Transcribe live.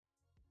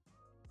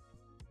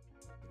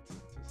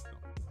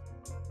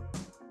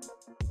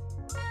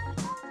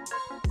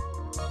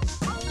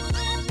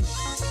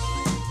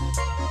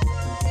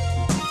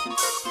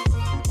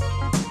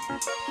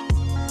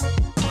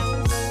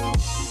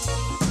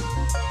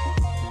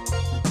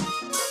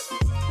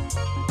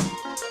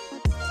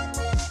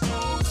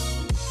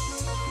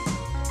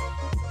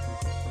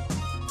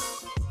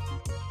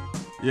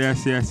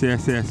Yes.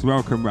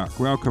 Welcome back.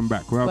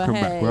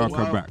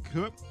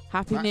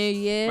 Happy New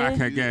Year. Back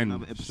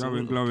again.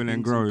 Showing, glowing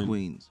and growing.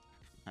 Queens.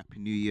 Happy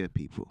New Year,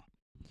 people.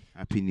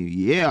 Happy New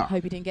Year. I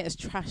hope you didn't get as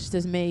trashed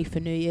as me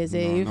for New Year's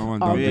Eve. No one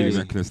don't do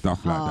reckless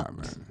stuff like that,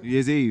 man. New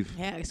Year's Eve.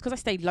 Yeah, it's because I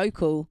stayed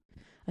local.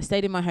 I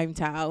stayed in my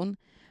hometown.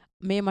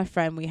 Me and my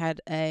friend, we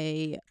had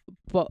shared a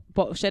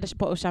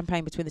bottle of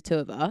champagne between the two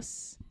of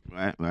us.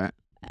 Right.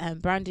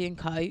 Brandy and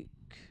Coke,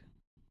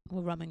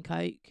 or rum and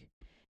Coke.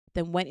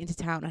 Then went into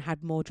town and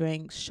had more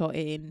drinks, shot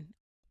in.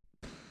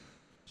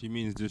 She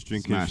means just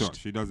drinking shots.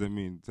 She doesn't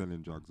mean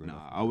selling drugs.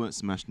 Nah, I won't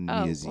smash the New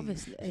Year's Eve.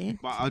 Obviously.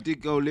 But I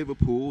did go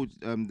Liverpool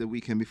the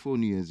weekend before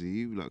New Year's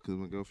Eve, like, because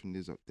my girlfriend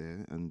lives up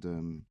there,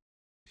 and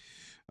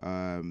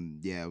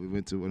we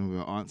went to one of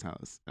her aunt's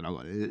house, and I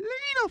got laid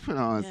off in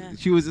her aunt's. Yeah.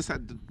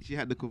 She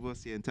had the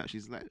Courvoisier and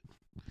she's like.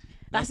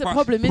 That's the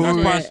problem, isn't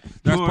it?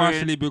 That's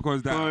partially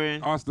because that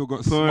Arsenal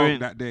got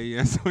smoked that day,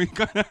 yeah. So we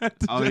kind of had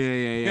to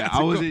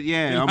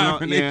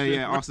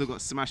Arsenal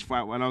got smashed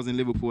fight when I was in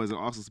Liverpool as an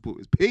Arsenal supporter. It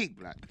was peak,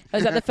 black.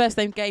 Is that the first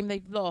game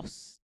they've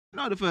lost?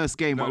 Not the first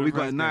game, but we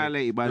got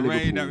annihilated by Liverpool.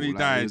 The way that we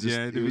died,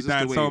 we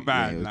died so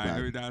bad.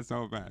 We died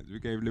so bad. We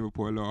gave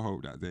Liverpool a lot of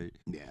hope that day.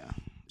 Yeah.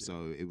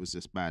 So it was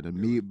just bad. And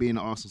me being an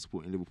Arsenal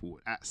supporter in Liverpool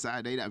that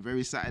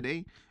very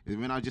Saturday, is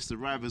when I just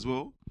arrived as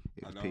well.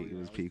 It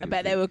was peak. I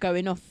bet they were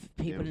going off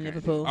people in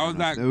Liverpool. I was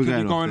like, can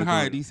you go and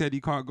hide? He said he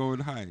can't go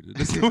and hide.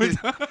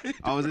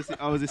 I was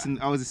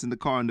just in the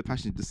car on the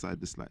passenger side,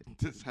 just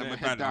have my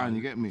head down.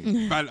 You get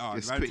me? I'm not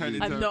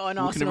an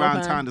Arsenal walking around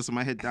fan. town, just with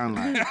my head down,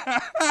 like.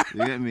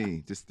 You get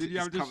me? Did you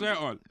have the shirt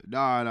on?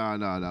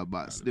 No.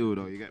 But still,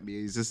 though, you get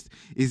me? It's just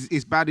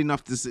it's bad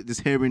enough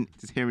just hearing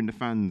the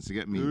fans. You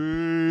get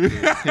me?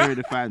 Just hearing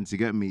the fans. You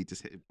get me?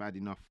 Just bad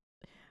enough.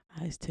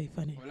 That is too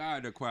funny. Well, I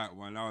had a quiet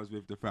one. I was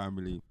with the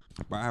family,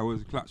 but I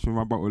was clutched with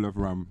my bottle of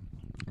rum,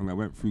 and I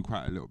went through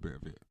quite a little bit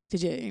of it.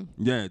 Did you?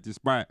 Yeah,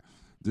 despite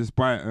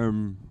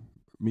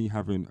me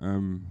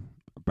having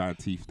bad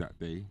teeth that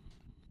day,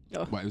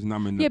 but it was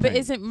numbing the pain. But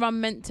isn't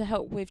rum meant to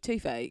help with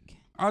toothache?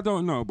 I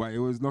don't know, but it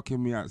was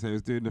knocking me out, so it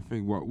was doing the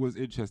thing. What was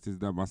interesting is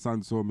that my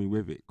son saw me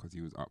with it because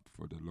he was up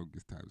for the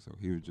longest time, so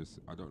he was just,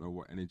 I don't know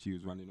what energy he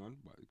was running on,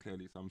 but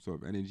clearly some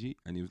sort of energy,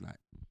 and he was like,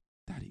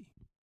 "Daddy,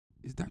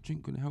 is that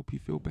drink going to help you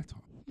feel better?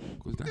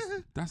 Because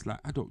that's like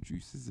adult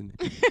juice, isn't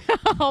it?" Is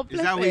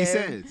that what he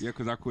said? Yeah,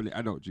 because I call it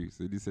adult juice.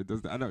 And he said,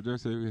 "Does the adult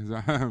juice?" He was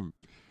like,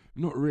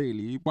 "Not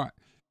really, but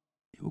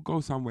it will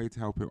go some way to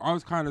help him." I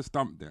was kind of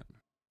stumped then.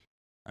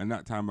 And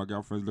that time my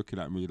girlfriend's looking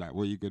at me like,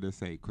 "What are you going to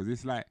say?" Because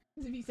it's like...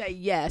 If you say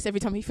yes, every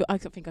time you feel, I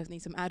think I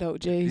need some adult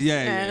juice.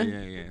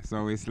 Yeah.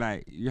 So it's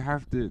like,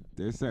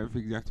 there's certain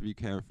things you have to be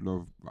careful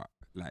of. But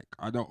like,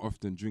 I don't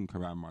often drink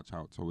around my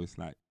child, so it's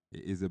like,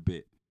 it is a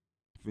bit...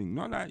 thing.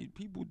 Not like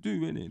people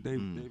do, innit?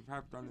 They've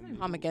have done it.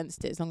 I'm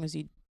against it as long as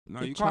you.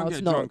 No, you can't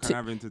get drunk and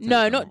have entertainment.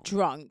 No, not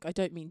drunk. I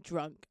don't mean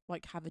drunk.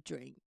 Like have a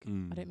drink.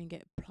 I don't mean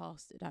get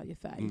plastered out your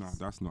face. No,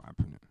 that's not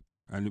happening.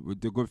 And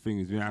the good thing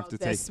is we don't have to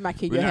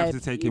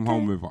take him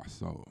home with us,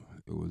 so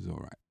it was all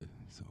right.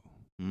 So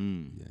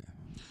yeah.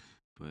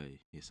 But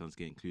your son's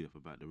getting clued up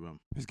about the rum.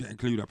 He's getting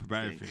clued up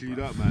about everything. Clued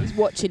up, man. He's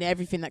watching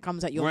everything that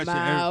comes out your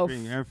mouth.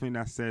 Everything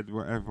I said,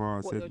 whatever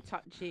I said. You're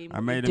touching, I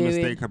made a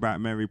mistake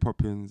about Mary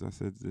Poppins. I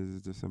said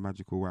there's just a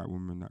magical white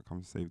woman that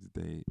comes to save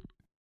the day.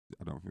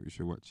 I don't think we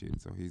should watch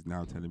it. So he's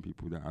now telling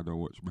people that I don't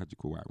watch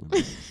magical white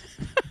women.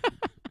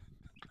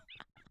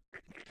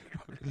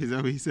 Is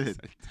that what he said?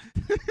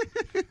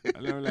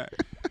 And I'm like,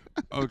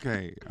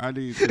 okay, I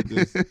need to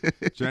just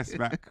dress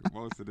back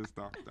most of the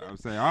stuff that I'm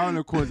saying. I don't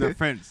want to cause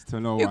offence to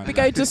no one. You'll be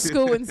going to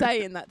school and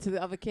saying that to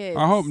the other kids.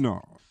 I hope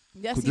not.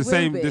 Yes, because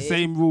the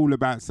same rule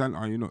about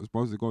Santa, you're not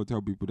supposed to go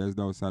tell people there's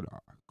no Santa.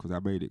 Because I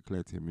made it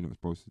clear to him, you're not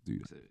supposed to do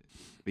that.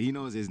 But he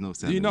knows there's no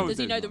Santa. Does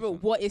he know the rule?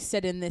 What is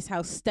said in this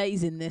house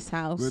stays in this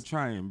house. We're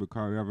trying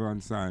because we have one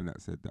sign that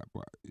said that,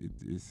 but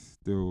it's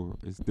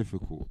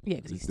difficult. Yeah,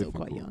 because he's still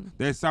quite young.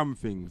 There's some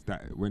things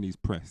that when he's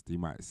pressed, he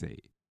might say.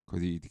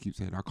 Because he keeps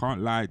saying, "I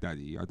can't lie,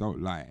 Daddy. I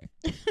don't lie."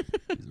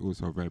 It's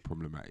also very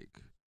problematic.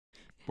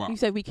 But you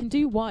say we can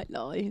do white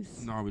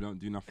lies. No, we don't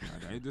do nothing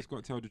like that. You just got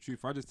to tell the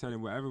truth. I just tell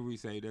him whatever we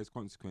say, there's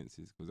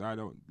consequences. Because I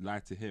don't lie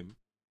to him.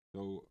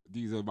 So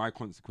these are my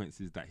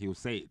consequences that he'll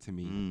say it to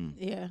me.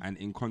 Yeah. And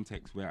in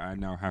context where I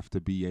now have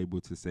to be able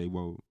to say,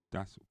 well,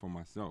 that's for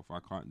myself. I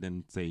can't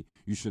then say,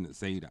 you shouldn't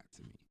say that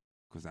to me.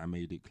 Because I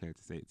made it clear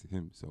to say it to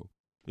him. So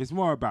it's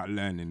more about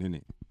learning,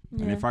 innit?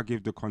 Yeah. And if I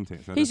give the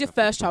context... He's your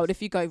first child.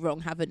 If you go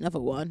wrong, have another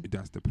one.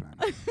 That's the plan.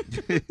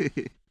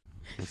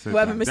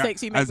 Whatever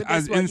mistakes you make with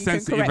this one,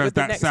 insensitive you can as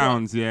that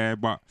sounds, one. Yeah,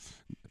 but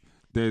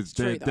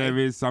there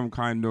is some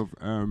kind of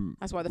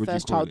that's why the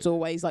first child's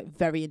always like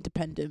very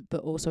independent,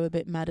 but also a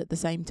bit mad at the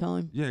same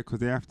time. Yeah, because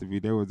they have to be.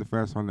 They was the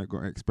first one that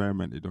got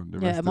experimented on. The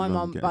rest of my them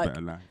mum, get a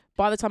better life.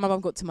 By the time my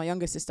mum got to my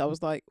younger sister, I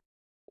was like,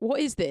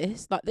 "What is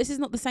this? Like, this is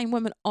not the same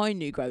woman I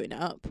knew growing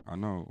up." I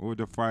know, all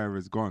the fire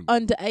is gone.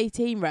 Under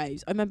 18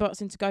 raves. I remember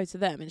asking to go to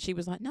them, and she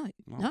was like, "No.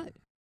 Why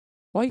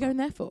are you going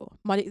there for?"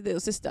 My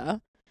little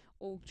sister.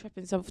 All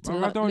tripping stuff to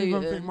I don't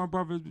even think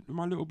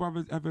my little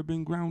brother's ever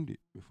been grounded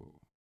before.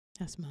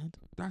 That's mad.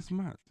 That's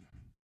mad.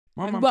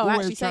 My And, mum well, always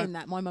actually tried- saying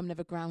that, my mum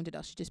never grounded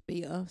us. She just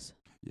beat us.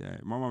 Yeah,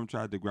 my mum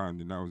tried the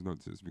grounding. That was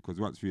nonsense because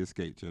once we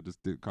escaped, I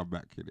just didn't come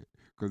back in it.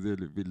 Because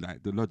it'd be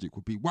like, the logic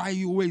would be, why are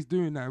you always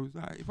doing that? It was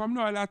like, if I'm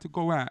not allowed to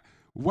go out,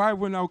 why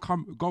when I'll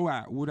go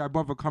out would I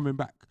bother coming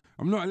back?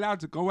 I'm not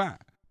allowed to go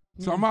out.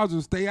 So I might as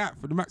well stay out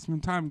for the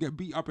maximum time and get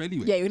beat up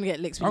anyway. Yeah, you're going to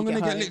get licks when I'm you going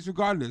to get get home. licks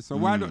regardless. So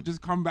why not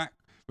just come back?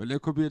 But there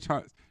could be a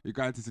chance you're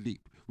going to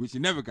sleep, which you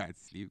never go to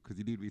sleep because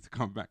you need me to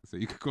come back so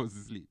you could go to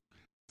sleep.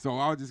 So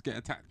I'll just get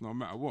attacked no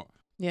matter what.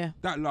 Yeah.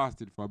 That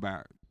lasted for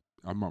about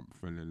a month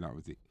and then that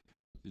was it.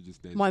 She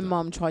just My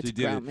mum tried to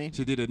ground me.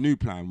 She did a new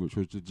plan, which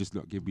was to just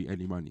not give me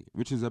any money,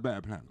 which is a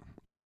better plan.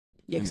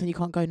 Yeah, because then you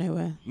can't go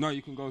nowhere. No,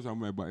 you can go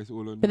somewhere, but it's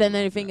all on. But then the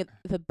you only after thing, that.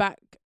 the back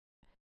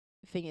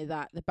thing is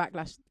that the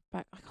backlash.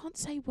 I can't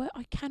say word.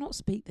 I cannot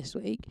speak this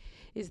week.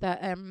 Is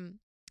that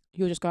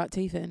you'll just go out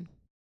teething.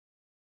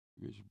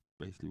 Which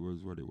basically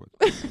was what it was.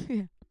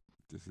 Yeah.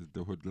 This is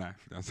the hood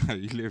life. That's how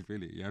you live,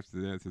 really. You have to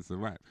there to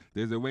survive.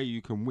 There's a way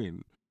you can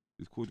win.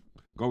 It's called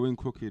going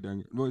crooked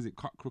and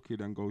cut crooked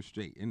and go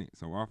straight, innit?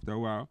 So after a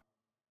while,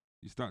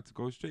 you start to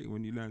go straight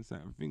when you learn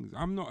certain things.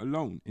 I'm not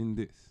alone in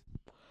this.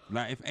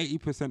 Like if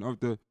 80% of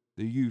the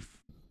youth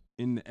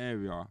in the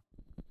area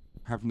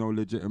have no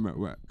legitimate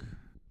work,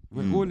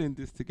 we're all in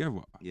this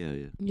together. Yeah.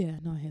 Yeah,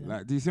 no, I hear that.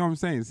 Like, do you see what I'm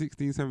saying?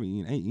 16,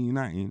 17, 18,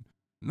 19,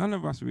 none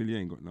of us really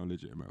ain't got no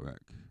legitimate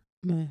work.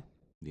 No.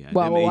 Yeah.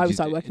 Well, them I ages was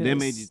like working. Them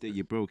at ages that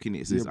you're broke in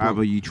it. So You're it's broke.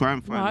 either you try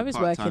and No, find I a was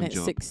part-time working at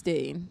job,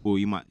 16. or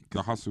you might.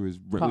 The hustle is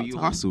Or Part-time. you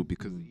hustle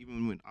because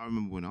even when I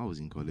remember when I was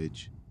in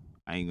college,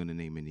 I ain't gonna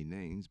name any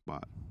names,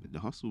 but the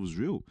hustle was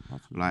real.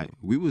 Like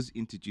we was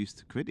introduced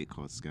to credit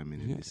card scamming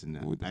and Yeah, this and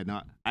that. all that. And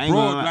I ain't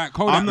Bro, gonna lie. like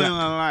Kodak I'm not Black.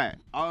 gonna lie.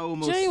 I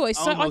almost. Do you know what?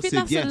 I almost think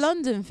said that's yes. a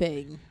London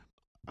thing.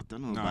 I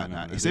don't know No, about no,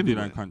 that. no, It's they do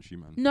everywhere. that country,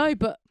 man. No,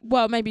 but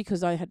well, maybe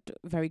because I had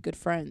very good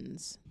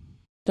friends.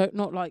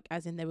 Not like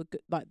as in they were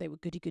good, like they were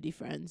goody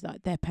friends.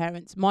 Like their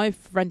parents. My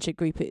friendship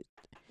group at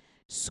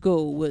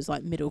school was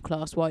like middle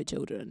class white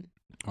children.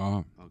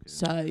 Oh, Okay.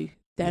 So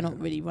they're not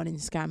really running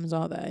scams,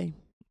 are they?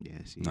 Yeah.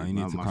 See, no, you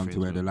need to my come friends to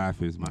where were- the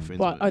life is, my man. friends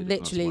Well, were I middle class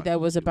literally white there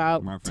was children.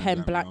 about My friends 10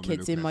 have black no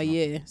kids middle in my class,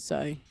 year.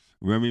 So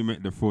When we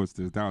met the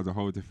fraudsters, that was a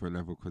whole different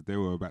level because they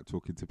were about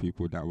talking to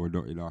people that were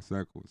not in our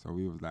circle. So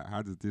we was like,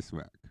 how does this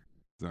work?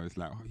 So it's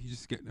like, oh, you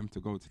just get them to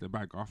go to the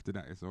bank. After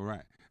that, it's all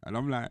right. And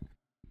I'm like,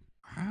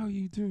 how are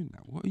you doing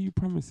that? What are you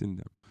promising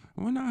them?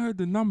 And when I heard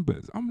the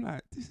numbers, I'm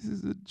like, this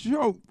is a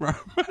joke, bro.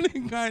 Man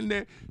ain't going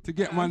there to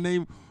get my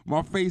name,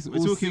 my face We're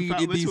all talking, seen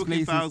in we're these talking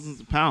places. thousands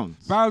of pounds.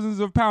 Thousands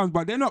of pounds,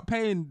 but they're not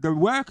paying the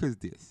workers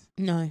this.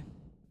 no.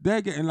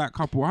 They're getting like a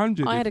couple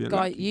hundred. I if had a you're guy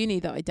lucky. at uni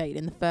that I dated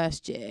in the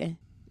first year,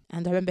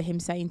 and I remember him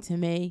saying to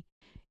me,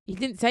 he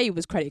didn't say it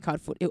was credit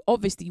card fraud. It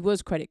obviously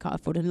was credit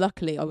card fraud, and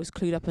luckily I was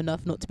clued up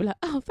enough not to be like,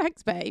 oh,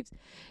 thanks, babes.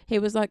 He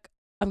was like,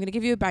 I'm going to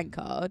give you a bank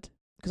card,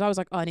 because I was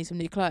like, oh, I need some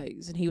new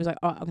clothes. And he was like,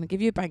 all right, I'm going to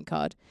give you a bank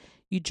card.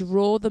 You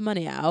draw the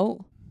money out,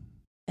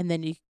 and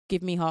then you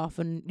give me half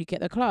and you get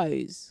the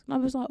clothes. And I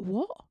was like,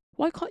 what?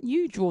 Why can't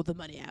you draw the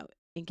money out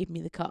and give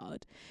me the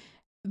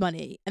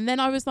money? And then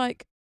I was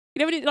like, you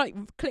know when it like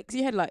clicks in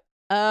your head like,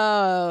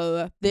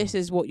 oh, this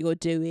is what you're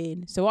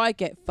doing. So I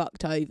get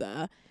fucked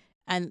over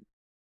and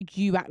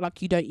you act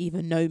like you don't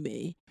even know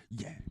me.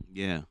 Yeah.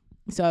 Yeah.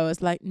 So I was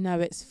like,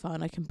 no, it's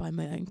fine. I can buy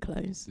my own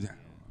clothes. Yeah.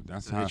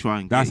 That's So how they try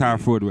and that's get how you.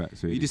 fraud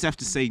works. Really. You just have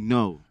to say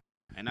no.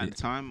 And at Yeah. the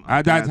time,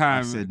 At that I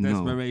time, said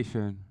no.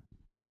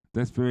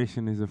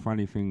 desperation is a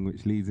funny thing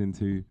which leads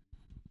into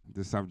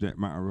the subject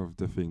matter of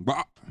the thing.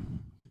 But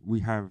we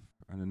have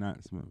an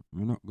announcement.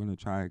 We're not going to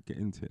try and get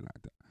into it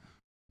like that.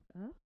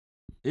 Huh?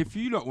 If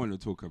you don't want to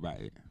talk about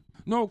it.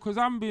 No, because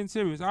I'm being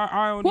serious.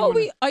 I only Well,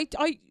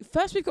 wanna-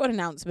 first we've got an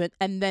announcement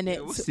and then Yeah,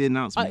 it's... what's the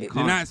announcement? I- You The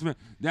can't-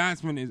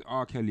 announcement is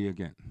R. Kelly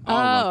again. Oh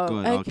my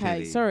God, R. okay.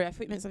 Kelly. Sorry, I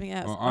thought you meant something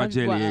else. Or R.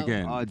 Jelly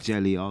again. R.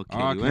 Jelly, R.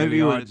 Kelly, R. whatever Kelly,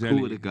 you R. want to Jelly.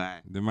 call the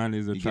guy. The man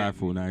is a You get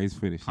trifle me? now. He's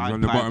finished. He's High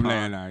on the bottom piper.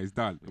 layer now. He's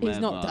done. He's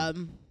not Whatever.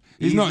 dumb.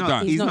 He's not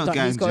done. He's not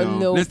done. He's got a Ganjo.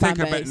 little Let's take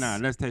fan a bet base. now.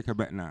 Let's take a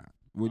bet now.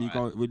 Would he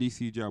Alright. go? Would he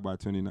see jail by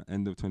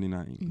end of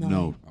 2019?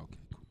 No. Okay.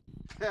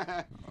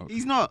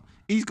 He's not.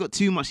 He's got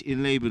too much in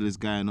labelers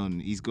going on.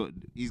 He's got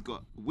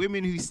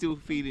women who's still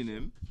feeling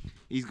him.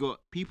 He's got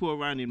people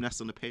around him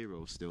that's on the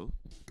payroll still.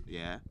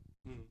 Yeah.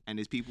 And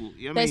there's people.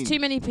 You know what I There's mean? too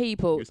many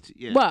people.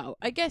 Yeah. Well,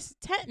 I guess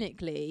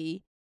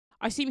technically,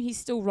 I assume he's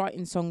still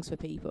writing songs for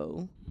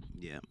people.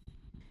 Yeah.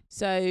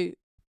 So,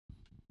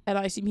 and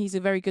I assume he's a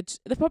very good...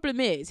 The problem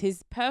is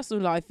his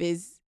personal life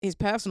is his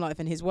personal life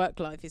and his work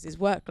life is his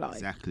work life.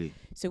 Exactly.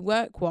 So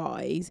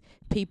work-wise,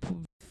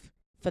 people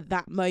for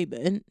that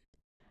moment,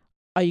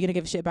 are you going to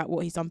give a shit about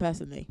what he's done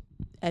personally?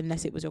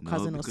 Unless it was your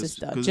cousin or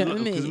sister. Do you know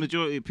what I Because mean?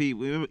 majority of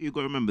people, you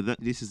got to remember that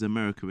this is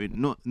America.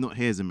 Not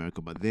here's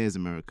America, but there's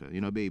America. You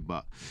know what I mean?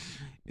 But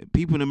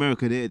people in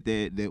America,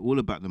 they're all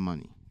about the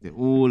money. They're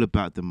all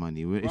about the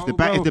money. If the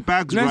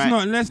bag's let's right,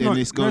 not then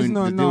it's going.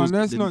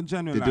 let's not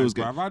generalize,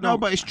 bruv. I No, don't-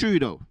 but it's true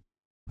though.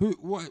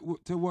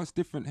 What's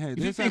different here? If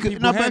you There's think, some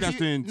people here that's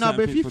doing but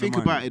if you think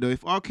about it though,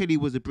 if R. Kelly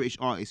was a British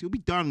artist, he'll be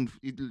done.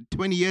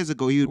 20 years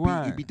ago, he'd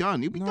be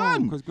done. He'd be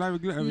done. because Gary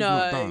Glitter is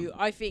not done. No,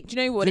 I think. Do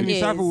you know what Jimmy it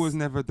is? Savile was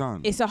never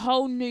done. It's a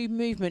whole new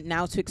movement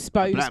now to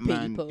expose Black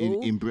man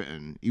people. in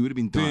Britain, he would have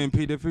been done. Doing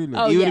paedophilia.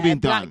 Oh He would have been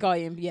black done.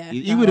 guy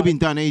He would have been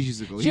done ages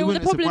ago. Do you know what the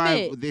problem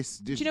survive is? this.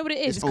 Do you know what it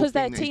is? this It's whole because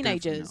they're thing that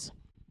he's going through teenagers.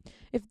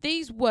 If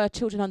these were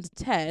children under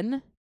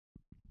 10,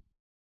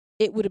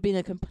 it would have been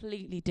a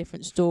completely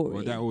different story.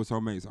 Well, that also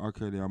makes R.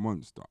 Kelly a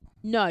monster.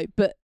 No,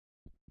 but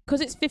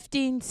because it's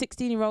 15,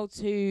 16-year-olds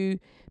who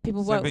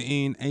people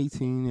 17,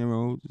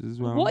 18-year-olds as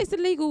well. What is the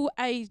legal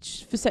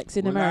age for sex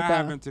in I America?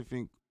 happen to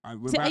think,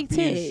 without 18?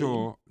 being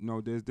sure,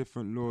 no, there's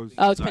different laws.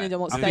 Oh, depending on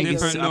what I state think you're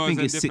it's- in. I think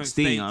and it's different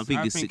 16. states. I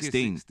think it's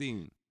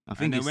 16. I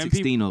think And then it's when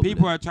 16 over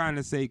people there. are trying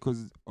to say,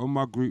 because on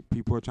my group,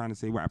 people are trying to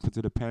say what happened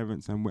to the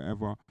parents and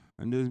whatever.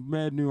 And there's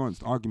mere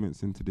nuanced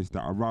arguments into this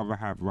that I'd rather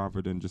have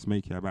rather than just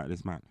make it about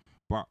this man.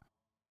 But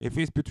if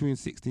it's between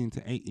 16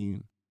 to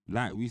 18,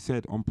 like we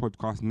said on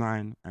podcast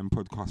 9 and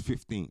podcast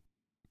 15,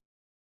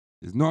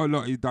 there's not a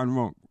lot he's done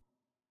wrong,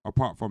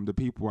 apart from the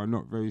people are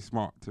not very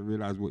smart to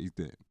realise what he's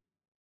doing.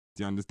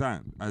 Do you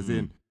understand? As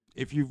in,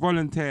 if you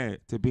volunteer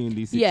to be in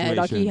these situations...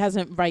 Yeah, like he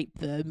hasn't raped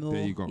them. Or,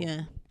 There you go.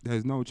 Yeah.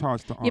 There's no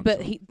charge to answer.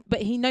 Yeah,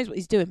 but he knows what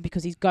he's doing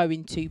because he's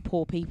going to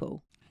poor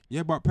people.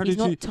 Yeah, but He's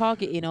predatory... not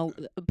targeting old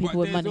But people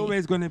with there's money.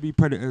 always going to be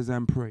predators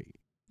and prey.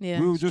 Yeah,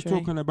 We were it's just true.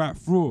 talking about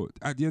fraud.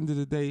 At the end of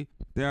the day,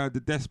 they are the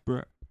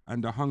desperate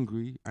and the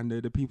hungry, and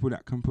they're the people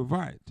that can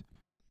provide.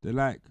 They're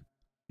like,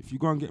 if you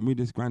go and get me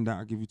this grand,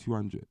 I'll give you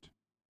 200.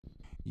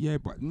 Yeah,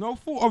 but no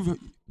thought of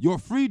your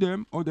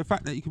freedom or the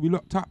fact that you can be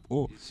locked up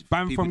or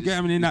banned from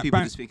getting in that People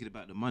bank. just thinking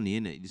about the money,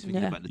 innit? Just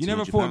thinking Yeah. about the You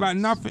never £200. thought about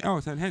nothing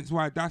else, and hence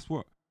why that's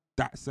what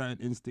that certain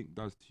instinct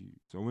does to you.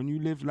 So when you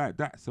live like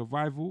that,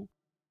 survival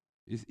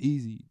is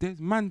easy. There's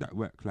man that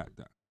work like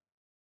that.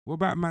 What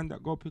about man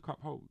that go pick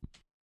up hoes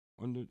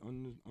on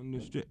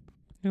the strip?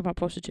 What about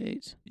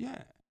prostitutes?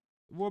 Yeah.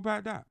 What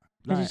about that?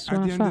 They Like, just at the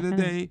wanna end of fuck,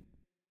 the innit? day,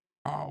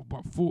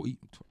 but 40,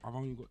 I've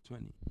only got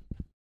 20.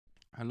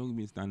 How long have you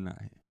been standing out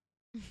here?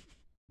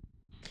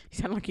 You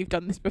sound like you've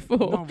done this before.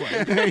 No, but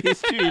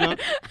It's true, you know.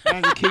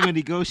 Man's a king of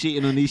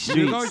negotiating on these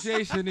streets.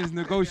 negotiation is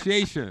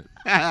negotiation.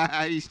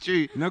 It's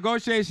true.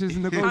 Negotiation is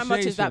negotiation. How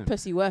much is that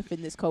pussy worth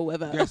in this cold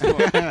weather? Guess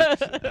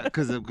what?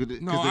 Because No,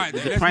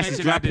 the let's price make is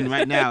it like dropping this.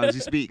 right now as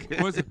you speak.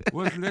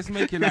 Let's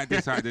make it like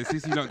this. Right? The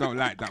sissy lot don't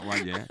like that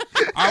one, yeah.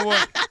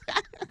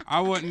 I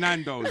want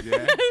Nando's,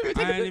 yeah.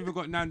 I ain't even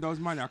got Nando's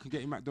money. I can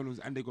get you McDonald's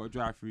and they got a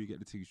drive-through. You get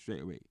the ticket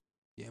straight away.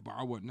 Yeah, but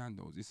I want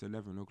Nando's. It's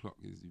 11 o'clock.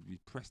 If you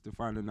press to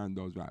find the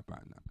Nando's right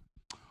about now.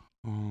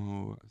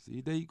 Oh,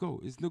 see, there you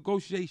go. It's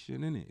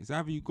negotiation, isn't it? It's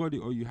either you got it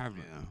or you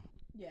haven't. Yeah.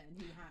 Yeah, and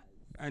he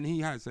has. And he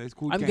has, so it's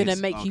called. I'm games.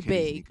 gonna make you Arcade's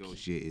big.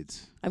 Negotiated.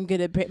 I'm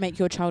gonna make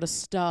your child a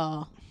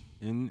star.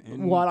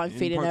 While I'm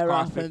feeding her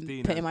podcast up and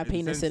 15, putting my as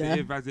penis in her.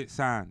 insensitive as it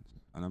sounds,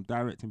 and I'm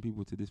directing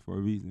people to this for a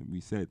reason. We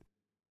said,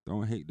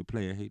 don't hate the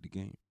player, hate the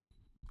game.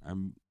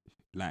 And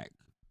like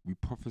we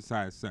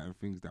prophesied certain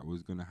things that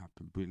was gonna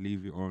happen,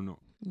 believe it or not.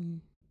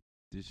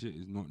 This shit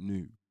is not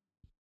new.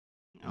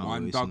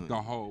 One it's dug not.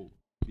 the hole.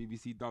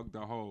 BBC dug the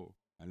hole,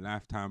 and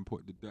Lifetime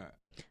put the dirt.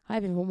 I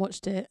haven't even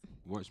watched it.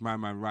 Watch my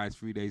man rise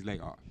 3 days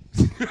later.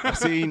 I've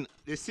seen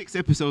there's 6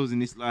 episodes in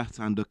this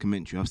Lifetime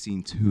documentary. I've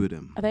seen 2 of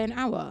them. Are they an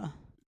hour?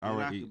 They're Hour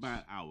like each. about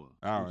an hour.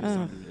 Hour.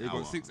 Oh. They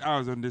got 6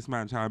 hours on this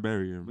man trying to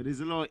bury him. But there's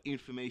a lot of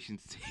information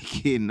to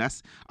take in. I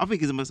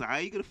think it's a must. How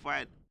are you gonna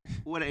find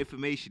all that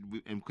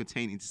information and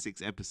contained into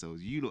 6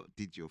 episodes? You lot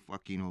did your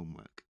fucking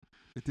homework.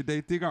 Did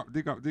they dig up?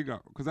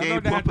 Because I They know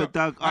they had proper the,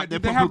 dug up. They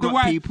did they proper have the got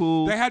wife.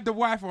 people. They had the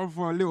wife on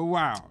for a little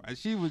while, and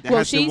she was. They Well,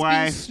 had she's the been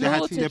wife. They had,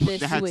 slaughtered they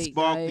had this week,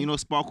 Spark. though. You know,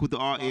 Sparkle the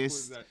was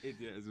artist. an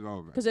idiot as well,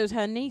 man. Because it was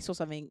her niece or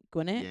something,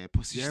 wasn't it? Yeah,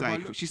 plus Yeah,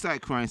 she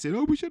started crying, saying,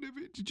 "Oh, we should have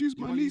introduced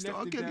Yeah, my well, you niece to left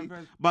R. it there Kelly."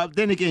 first. But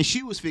then again,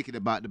 she was thinking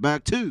about the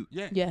bag too.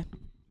 Yeah. Yeah.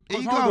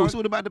 There you Hold go. on. It's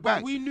all about the But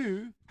bag. we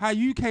knew how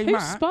you came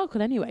Who's out.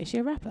 Sparkle anyway? Is she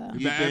a rapper?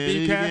 You better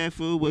be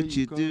careful what where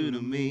you you do go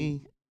to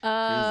me.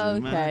 Oh,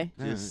 okay.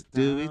 Just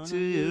do it to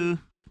you.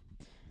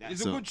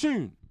 It's a good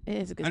tune. It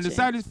is a good And the tune.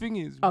 saddest thing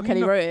is, Oh, we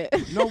Kelly know- wrote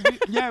it. No,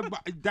 yeah, but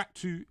that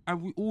too,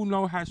 and we all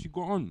know how she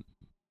got on.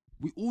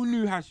 We all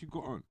knew how she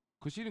got on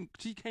because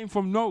she came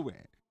from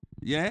nowhere,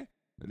 yeah.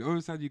 And all of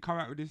a sudden you come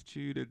out with this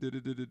tune,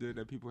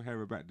 and people hear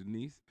about the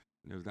niece,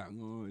 and it was like,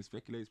 oh, it's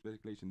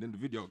speculation. Then the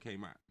video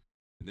came out,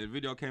 and the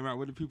video came out.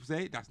 What did people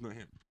say? That's not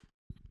him.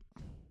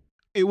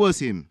 It was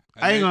him.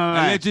 I ain't gonna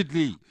lie.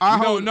 Allegedly, you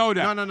hold- don't know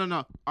that.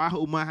 No. I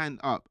hold my hand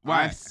up.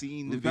 Why? I've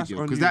seen the Well, that's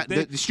video on because you. that If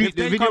they- the street if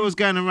they the video come- was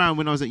going around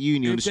when I was at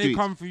uni on the If they street.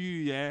 come for you,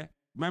 yeah.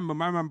 Remember,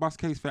 my man bust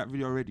case for that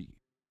video already.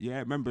 Yeah,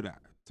 remember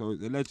that. So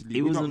allegedly,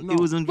 It we was don't on. know. It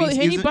was on. Well, VC.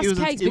 he It was- bust it was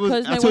on- case it was-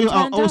 because I no told you one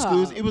how turned old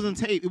school. up. It was on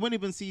tape. It wasn't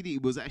even CD.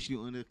 It was actually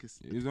on a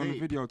cassette. It was on the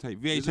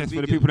videotape. It was on VHS for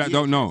the video, people that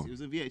don't know. VHS. It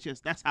was on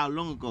VHS. That's how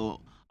long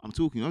ago I'm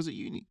talking. I was at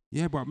uni.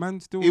 Yeah, but man,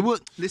 still. It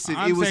was. Listen,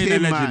 I'm it was saying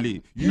him,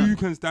 allegedly. man. You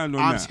can stand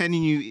on I'm that.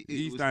 telling you,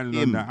 He's was standing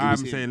him. on that. It was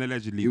I'm him. saying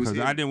allegedly It was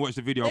because I him. didn't watch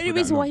the video. The for only that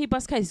reason why long. he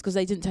bust case is because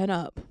they didn't turn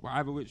up. But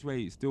either which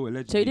way, it's still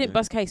allegedly. So he didn't then.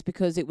 bust case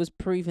because it was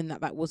proven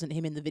that wasn't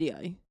him in the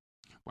video.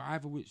 But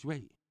either which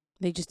way.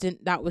 They just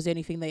didn't. That was the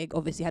only thing they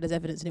obviously had as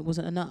evidence, and it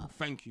wasn't enough.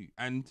 Thank you.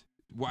 And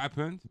what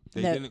happened?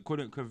 They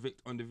couldn't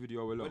convict on the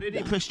video alone. But they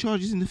didn't press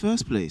charges in the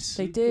first place.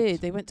 They did.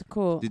 They went to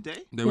court. Did they?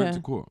 They went to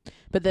court.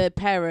 But the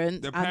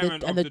parent,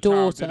 parent and of the child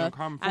daughter, didn't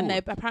come and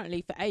they forward.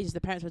 apparently for ages the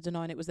parents were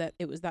denying it was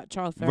that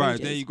child for Right,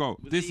 ages. there you go.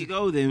 Well,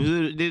 there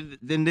you go.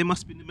 Then they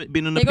must have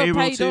been on the They got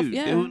payroll paid too. off,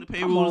 yeah. They were on the Come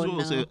payroll as on well.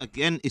 now. So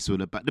again, it's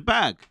all about the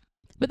bag.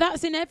 But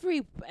that's in every.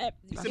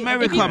 It's if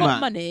America, you've got man.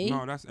 money,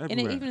 No, that's in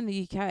everywhere. even in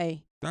the UK.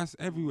 That's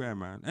everywhere,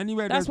 man.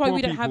 Anywhere That's there's why poor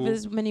we don't have people,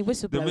 as many the rich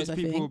whistleblowers. I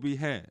people will think be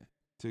here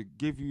to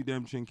give you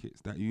them trinkets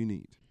that you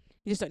need.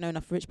 you just don't know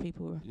enough rich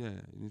people. Yeah,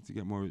 you need to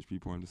get more rich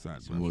people on the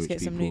side, Some bro. more Just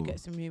rich people. get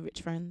some new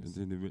rich friends.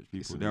 And then the rich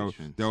people, some they'll rich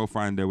friends. they'll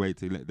find their way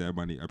to let their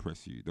money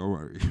oppress you. Don't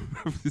worry,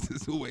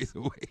 there's always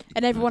a way.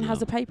 And everyone Bloody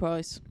has a pay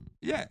price.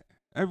 Yeah,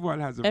 everyone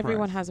has a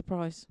Everyone price. has a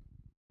price.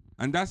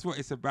 And that's what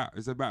it's about.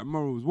 It's about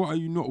morals. What are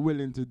you not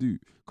willing to do?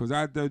 Because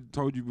I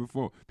told you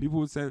before, people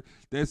would say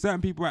there's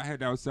certain people out here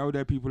that will sell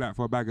their people out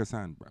for a bag of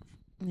sand, bruv.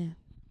 Yeah.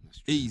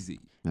 Easy.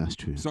 That's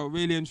true. So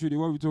really and truly,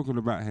 what are we talking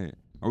about here?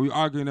 Are we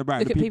arguing about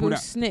Look the at people people that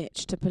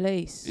snitch to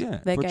police.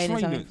 Yeah, They're for gaining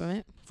something trainers. from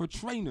it. for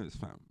trainers,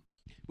 fam?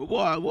 But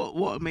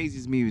what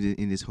amazes me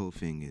in this whole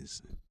thing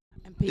is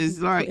And people It's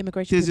like- put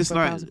immigration there's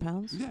people just for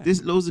like- £1,000. Yeah.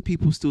 there's loads of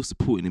people still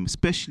supporting him,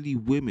 especially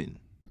women.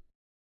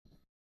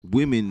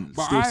 Women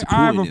But still I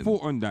supporting have a him.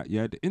 thought on that.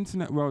 Yeah, the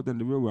internet world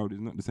and the real world is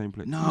not the same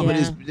place. No, Yeah. but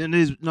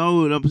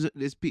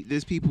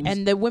there's people.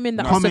 And the women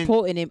that Comment- are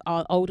supporting him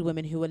are older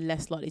women who are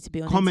less likely to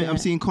be on I'm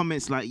internet. seeing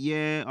comments like,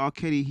 "Yeah, R.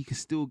 Kelly, he can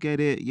still get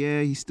it.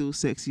 Yeah, he's still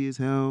sexy as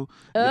hell.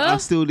 I Uh,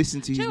 still listen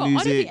to Do his you know what? I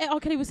don't music. think R.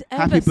 Kelly was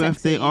ever Happy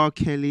birthday, sexy. R.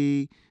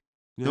 Kelly.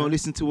 Yeah. Don't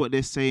listen to what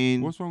they're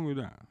saying. What's wrong with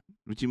that?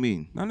 What do you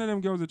mean? None of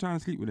them girls are trying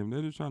to sleep with him.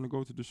 They're just trying to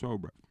go to the show,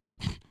 bro.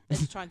 They're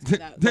just trying to do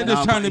that. They're No,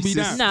 just trying but to be it's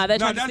down. just- Nah, they're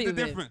no, trying to that's sleep the with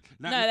him. difference.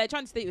 No, they're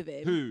trying to sleep with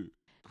him. Who?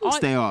 Of course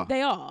they are.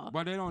 They are.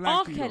 But they don't R.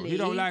 like you though. He Kelly-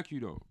 don't like you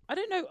though. I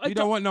don't know. He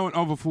don't want no one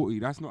over 40.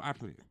 That's not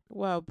happening.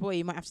 Well, boy,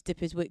 you might have to dip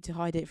his wig to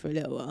hide it for a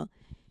little while.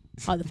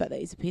 Hide the fact that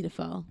he's a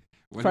paedophile.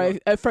 When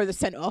Throw the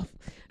scent off.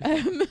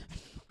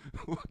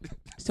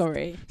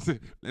 Sorry,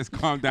 Let's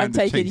calm down. I'm the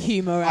taking chase.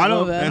 humour I out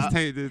don't- of it. Let's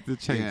take the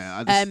chase.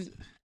 Yeah, I just,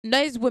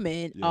 Those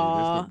women Yeah, let's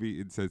are not be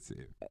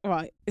insensitive.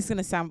 right. It's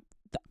gonna sound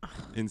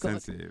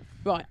Insensitive.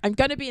 right. I'm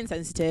gonna be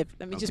insensitive.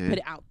 Let me just Okay. put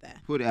it out there.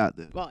 put it out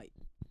there. Right.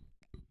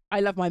 I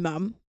love my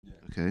mum.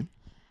 Okay.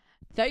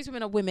 Those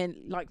women are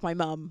women like my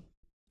mum.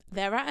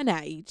 They're at an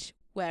age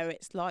where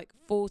it's like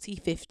 40s,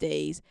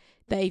 50s.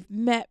 They've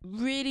met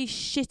really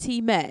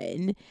shitty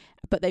men,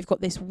 but they've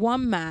got this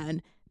one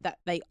man that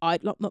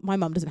my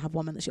mum doesn't have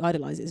one man that she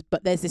idolizes,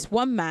 but there's this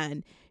one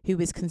man who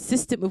is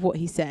consistent with what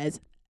he says,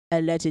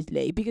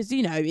 allegedly, because,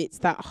 you know, it's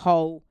that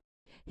whole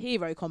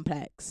hero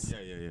complex.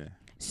 Yeah.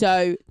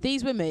 So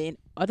these women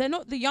they're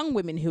not the young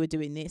women who are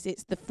doing this.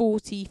 It's the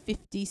 40,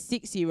 50,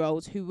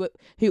 60-year-olds who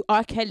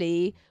R.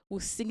 Kelly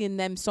was singing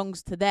them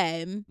songs to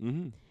them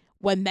Mm-hmm.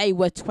 when they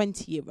were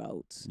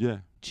 20-year-olds. Yeah.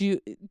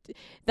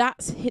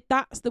 That's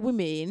the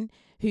women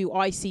who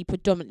I see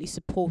predominantly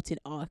supporting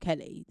R.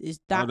 Kelly. Is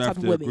that I'd type have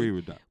of to women agree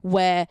with that.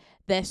 where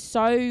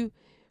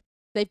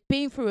they've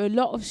been through a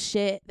lot of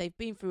shit. They've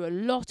been through a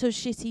lot of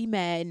shitty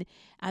men,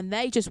 and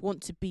they just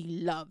want to be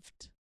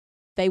loved.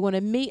 They want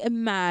to meet a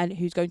man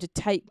who's going to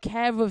take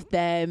care of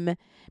them,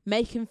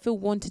 make them feel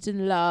wanted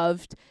and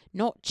loved,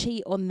 not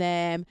cheat on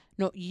them,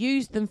 not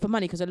use them for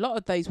money. Because a lot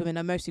of those women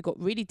have mostly got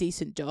really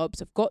decent jobs,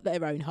 have got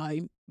their own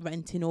home,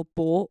 renting or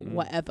bought,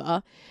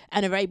 whatever,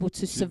 and are able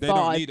to survive. They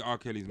don't need R.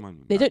 Kelly's money.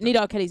 They don't need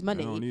R. Kelly's They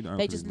money. don't need R.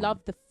 They Kelly's just money.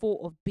 love the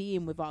thought of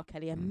being with R.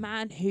 Kelly, a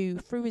man who,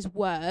 through his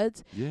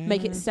words, Yeah,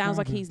 make it sound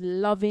like he's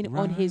loving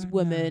on his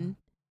woman.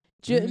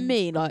 Do you know what I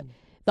mean? Like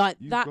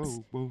that's,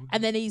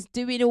 and then he's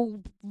doing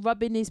all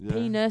rubbing his Yeah.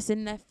 penis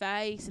in their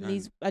face, and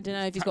he's I don't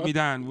know if he's Pat got. me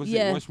down. What's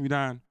yeah. it? Wash me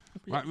down.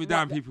 Wipe me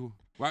down, people.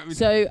 Wipe me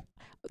So down.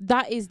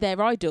 that is their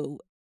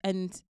idol,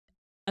 and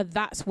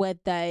that's where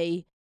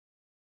they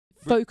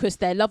focus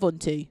their love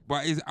onto.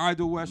 But is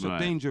idol worship Right.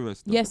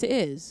 dangerous? Though? Yes, it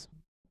is.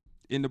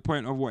 In the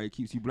point of what? It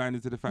keeps you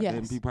blinded to the fact that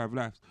Yes. people have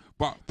lives.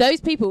 But Those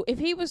people, if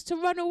he was to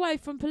run away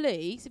from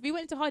police, if he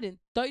went into hiding,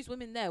 those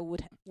women there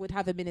would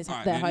have him in his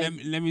alright, their then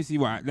home. let me see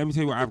what. Let me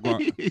tell you what I've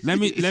got. It's let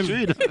me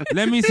true, though.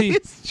 let me see.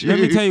 It's Let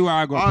me true. tell you what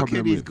I got a R.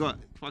 problem Kelly's with. got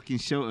fucking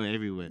shelter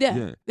everywhere. Yeah,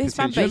 Yeah. his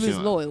fan Essentially, base is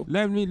sure. loyal.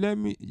 Let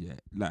me. Yeah,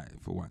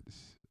 like for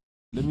once.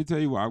 Let me tell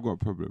you what I've got a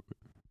problem with.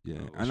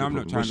 Yeah, What's and your I'm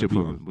not problem? trying What's to your be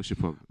problem? on. What's your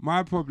problem?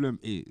 My problem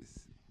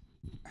is,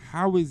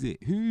 how is it?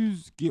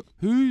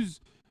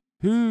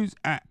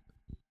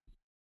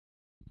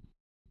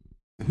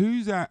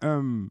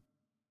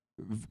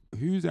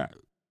 Who's at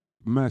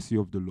mercy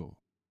of the law?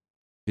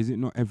 Is it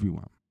not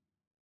everyone?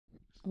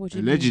 What do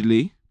you mean?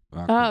 Allegedly.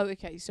 Okay. Oh,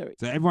 okay, sorry.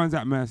 So everyone's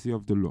at mercy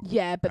of the law.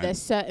 Yeah, but And-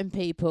 there's certain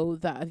people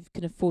that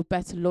can afford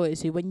better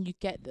lawyers who, when you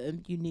get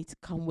them, you need to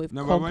come with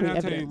No, but concrete when I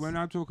evidence. tell you, when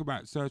I talk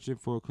about searching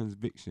for a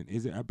conviction,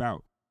 is it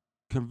about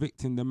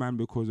convicting the man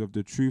because of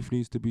the truth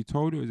needs to be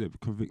told, or is it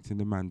convicting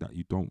the man that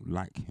you don't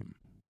like him?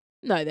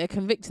 No, they're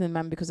convicting the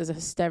man because there's a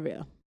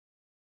hysteria.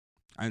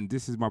 And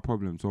this is my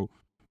problem. So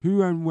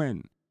who and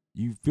when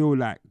you feel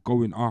like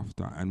going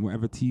after, and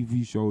whatever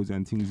TV shows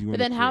and things you want.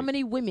 But then how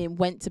many women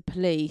went to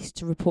police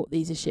to report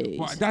these issues?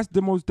 Well, that's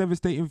the most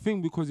devastating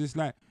thing, because it's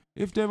like,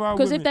 if there are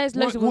Because women, if there's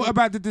loads of what women,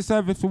 about the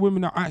disservice for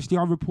women that actually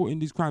are reporting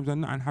these crimes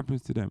and nothing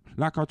happens to them?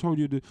 Like I told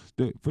you,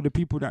 for the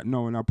people that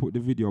know, and I put the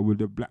video with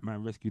the black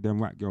man rescued them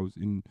white girls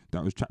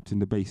that was trapped in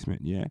the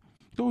basement. Yeah,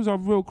 those are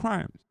real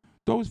crimes.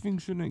 Those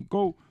things shouldn't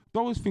go.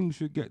 Those things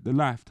should get the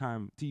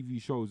Lifetime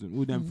TV shows and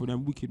all them for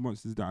them wicked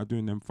monsters that are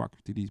doing them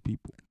fuck to these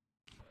people.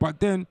 But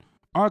then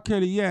R.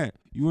 Kelly, yeah,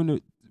 you want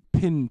to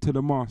pin to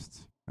the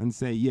mast and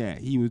say, yeah,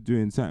 he was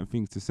doing certain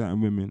things to certain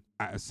women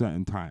at a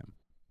certain time.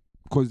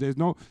 Because there's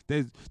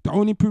the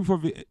only proof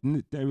of it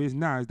there is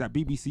now is that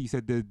BBC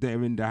said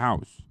they're in the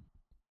house,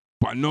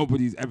 but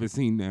nobody's ever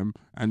seen them,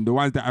 and the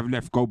ones that have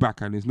left go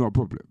back, and it's not a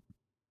problem.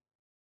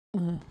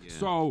 Yeah.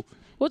 So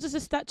what does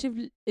the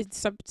statute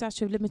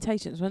of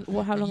limitations?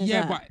 How long is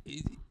that?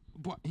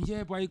 but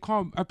it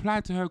can't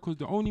apply to her, because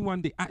the only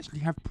one they actually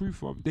have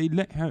proof of, they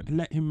let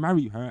him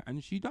marry her,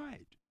 and she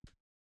died.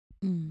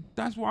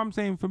 That's what I'm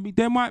saying. For me,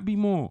 there might be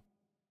more.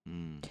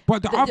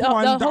 But the other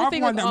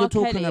one that we're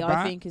talking about,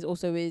 I think,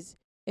 is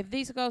if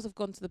these girls have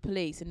gone to the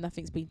police and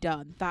nothing's been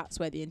done, that's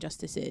where the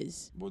injustice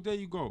is. Well, there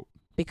you go.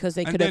 Because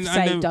they could have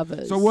saved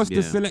others. So what's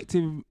the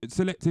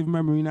selective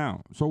memory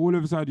now? So all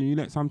of a sudden you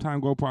let some time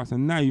go past,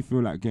 and now you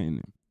feel like getting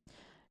him.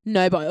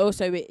 No, but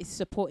also it's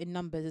supporting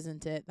numbers,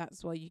 isn't it?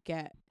 That's why you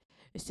get,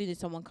 as soon as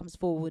someone comes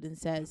forward and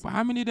says. But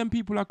how many of them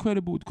people are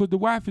credible? Because the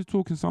wife is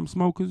talking some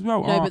smoke as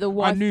well. No, but the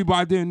wife. I knew, but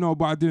I didn't know.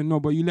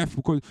 But you left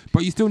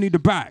but you still need the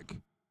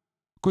bag.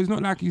 Because it's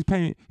not like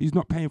he's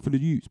not paying for the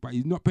use, but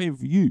he's not paying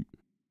for you.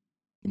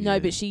 No,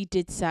 but she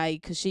did say,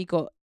 because she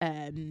got.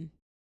 I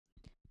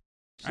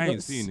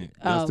ain't seen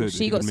it.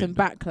 She got some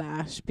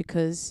backlash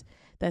because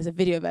there's a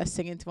video of her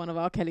singing to one of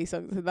R. Kelly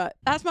songs and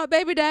that's my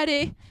baby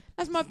daddy.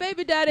 That's my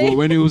baby daddy. Well,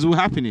 when it was all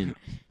happening.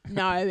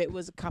 No, it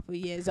was a couple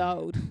of years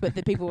old. But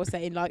the people were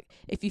saying, like,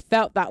 if you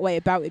felt that way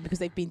about it because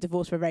they've been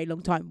divorced for a very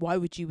long time, why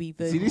would you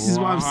even? See, this is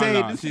what I'm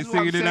saying. She's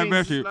singing in her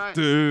bedroom.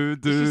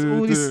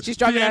 She's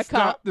driving her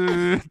car.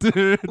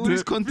 All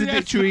this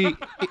contradictory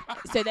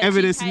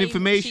evidence and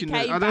information.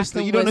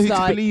 You don't know who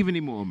to believe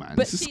anymore, man.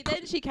 But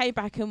then she came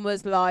back and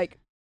was like,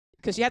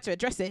 because she had to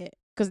address it.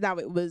 Because now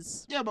it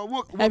was. Yeah, but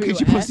what could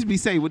she possibly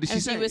say? What did she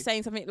say? She was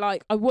saying something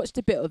like, I watched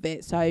a bit of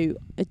it, so I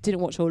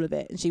didn't watch all of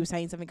it. And she was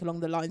saying something along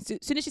the lines. As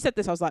soon as she said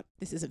this, I was like,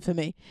 this isn't for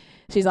me.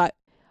 She's like,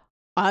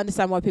 I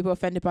understand why people are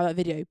offended by that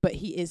video, but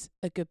he is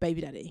a good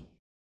baby daddy.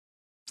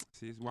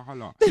 See, it's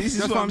wahala. This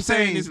is what I'm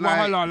saying. It's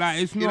wahala.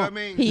 Like, it's not. You know what I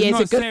mean? He is a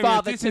good serious.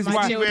 father to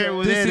my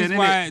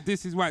children.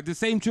 This is why the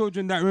same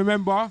children that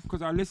remember,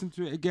 because I listened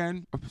to it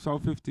again,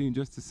 episode 15,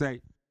 just to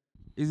say,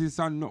 is his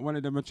son not one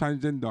of them a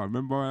transgender?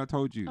 Remember when I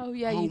told you? Oh,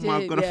 yeah, you did. Oh,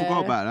 my God, I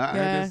forgot about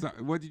that.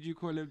 Yeah. What did you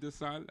call him, the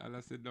son? And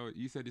I said, no,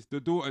 you said it's the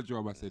daughter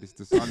job. I said, it's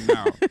the son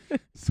now.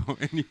 So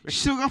anyway.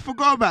 Still, I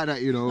forgot about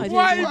that, you know.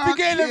 Why are you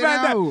forgetting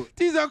about that?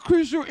 These are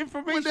crucial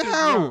information. What the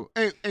hell?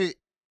 Hey,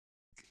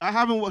 I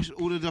haven't watched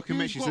all the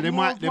documentaries, so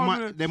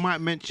they might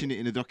mention it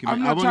in the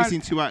documentary. I've only seen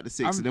 2 out of the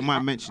 6, so they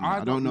might mention it.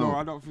 I don't know. No,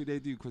 I don't think they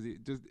do, because it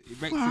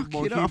makes him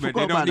more I human. They forgot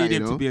don't about need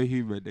that, him to be a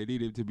human. They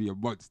need him to be a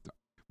monster.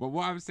 But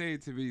what I'm saying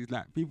to me is,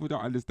 like, people don't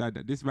understand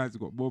that this man's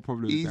got more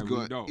problems than we know.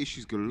 He's got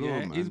issues galore, yeah,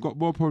 man. He's got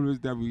more problems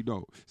than we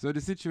know. So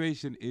the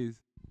situation is,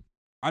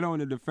 I don't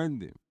want to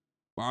defend him,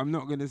 but I'm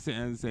not going to sit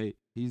and say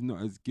he's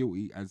not as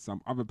guilty as some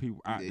other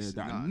people out there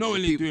that are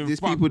knowingly doing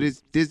fuck.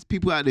 There's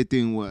people out there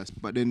doing worse.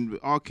 But then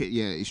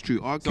it's true.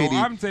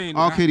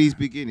 Arcady's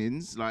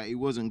beginnings, like, it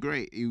wasn't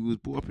great. He was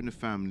brought up in a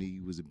family. He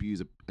was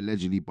abused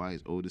allegedly by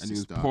his older sister. He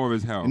was poor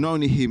as hell. And not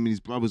only him, and his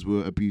brothers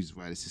were abused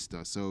by the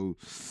sister. So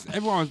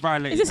everyone was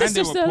violated. Is his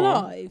sister still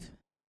alive?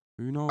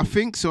 Who knows? I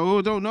think so.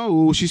 I don't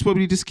know. She's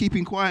probably just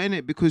keeping quiet in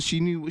it because she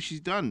knew what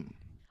she's done.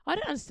 I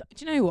don't understand.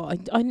 Do you know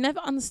what? I never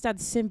understand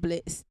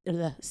siblings.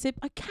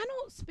 I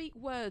cannot speak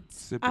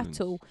words at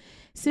all.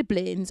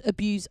 Siblings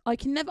abuse. I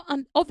can never.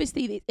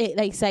 Obviously,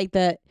 they say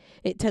that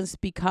it tends to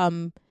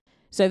become.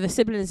 So the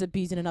sibling is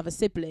abusing another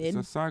sibling. It's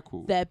a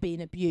cycle. They're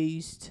being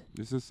abused.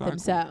 It's a cycle.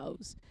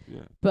 Themselves.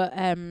 Yeah. But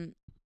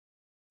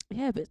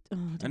yeah, but.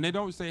 And they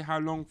don't say how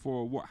long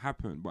for what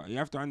happened, but you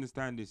have to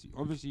understand this.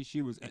 Obviously,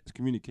 she was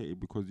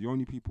excommunicated because the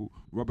only people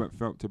Robert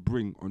felt to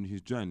bring on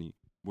his journey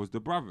was the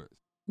brothers.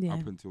 Yeah.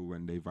 Up until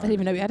when they violated. I didn't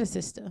even know he had a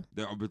sister.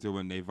 Up until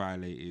when they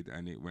violated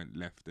and it went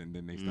left, and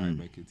then they started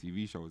making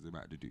TV shows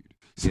about the dude.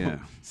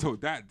 So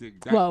that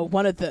well,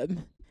 one of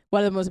them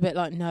was a bit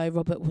like, no,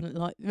 Robert wouldn't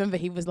like. Remember,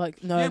 he was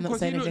like, no, I'm not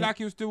saying anything. Yeah, because he looked like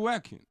he was still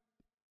working.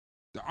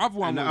 The other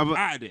one was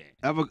out of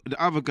there. The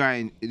other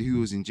guy who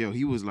was in jail,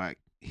 he was like,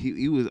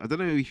 he was. I don't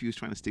know if he was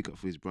trying to stick up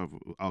for his brother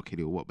R.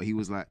 Kelly or what, but he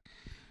was like,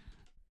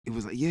 it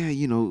was like, yeah,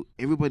 you know,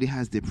 everybody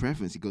has their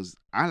preference. He goes,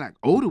 I like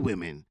older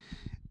women.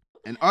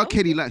 And R.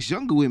 Kelly likes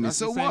younger women. That's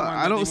so the same what? one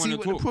I that don't they see wanna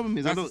what talk. the problem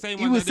is. That's I the same don't.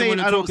 He one was that they saying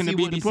wanna I don't talk in see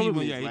the what the BBC problem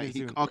one. is. Yeah, he Like,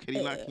 did say- R.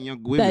 Kelly liking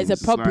younger women. There's a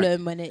It's just like-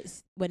 problem when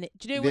it's when it.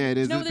 Do you know what? Yeah, Do you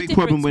there's know a what the big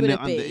problem difference when would they're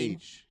have been?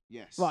 underage.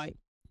 Yes. Right.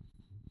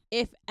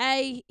 If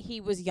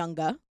he was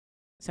younger,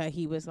 so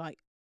he was like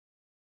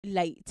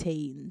late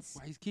teens.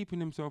 Why, he's keeping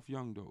himself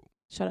young though.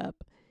 Shut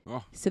up.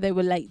 Oh. So they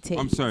were late teens.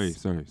 I'm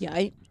sorry.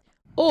 Yeah.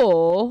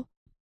 Or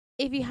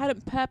if he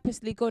hadn't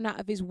purposely gone out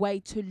of his way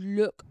to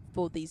look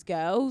for these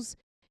girls,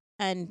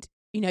 and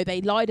you know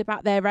they lied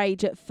about their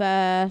age at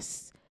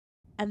first,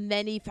 and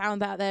then he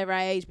found out their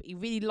age, but he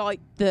really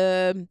liked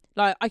them.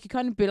 Like, I could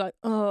kind of be like,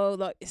 oh,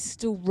 like it's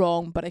still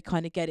wrong, but I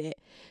kind of get it.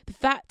 The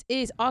fact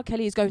is, R.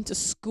 Kelly is going to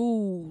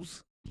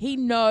schools. He He's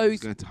knows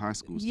going to high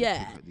schools Yeah,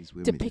 to pick up these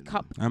women. to pick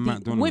up And the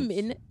McDonald's.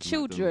 women,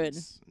 children.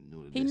 McDonald's and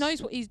all of He this.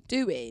 knows what he's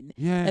doing.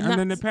 Yeah, And and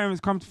then the that's- parents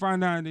come to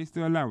find out and they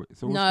still allow it.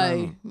 So what's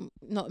going No, on?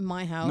 not in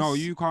my house. No,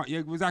 you can't. Yeah,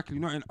 exactly.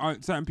 Not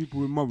in certain people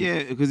with morals.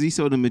 Yeah, because he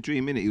sold them a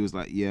dream, innit? He was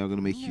like, yeah, I'm going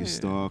to make you Yeah. a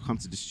star. Come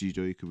to the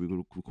studio. You can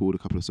record a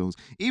couple of songs.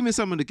 Even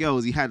some of the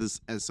girls he had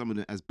as some of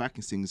them as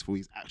backing singers for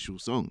his actual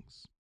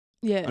songs.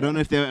 Yeah. I don't know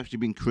if they've actually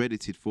been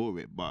credited for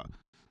it, but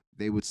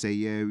they would say,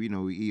 yeah, you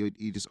know,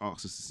 he just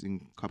asked us to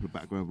sing a couple of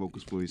background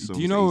vocals for his songs.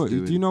 Do you that know? he's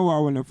doing Do you know what I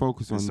want to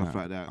focus and on stuff now?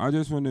 like that. I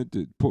just wanted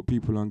to put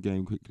people on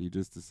game quickly,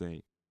 just to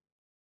say,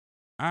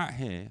 out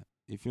here,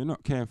 if you're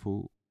not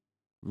careful,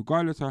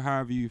 regardless of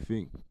however you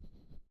think,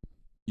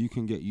 you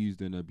can get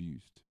used and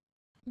abused.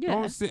 Yeah.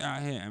 Don't sit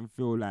out here and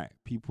feel like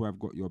people have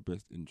got your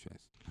best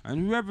interest.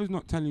 And whoever's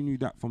not telling you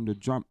that from the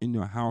jump in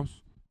your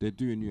house, they're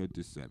doing you a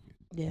disservice.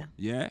 Yeah.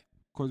 Yeah?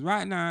 Because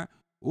right now,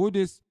 all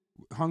this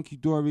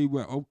hunky-dory,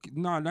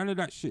 none of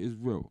that shit is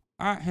real.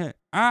 Out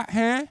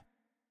here,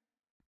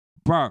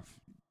 bruv,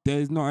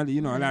 you're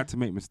not allowed to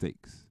make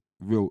mistakes.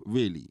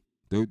 Really.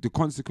 The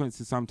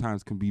consequences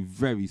sometimes can be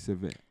very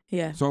severe.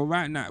 Yeah. So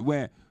right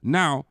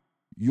now,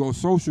 your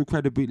social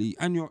credibility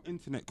and your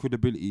internet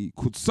credibility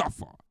could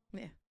suffer.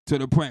 Yeah. To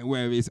the point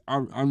where it's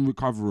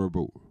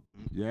unrecoverable.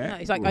 Yeah? No,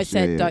 it's like I course,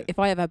 said, yeah. like if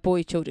I ever had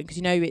boy children, because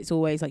you know it's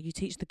always like you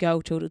teach the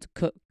girl children to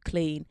cook,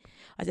 clean.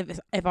 As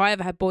if I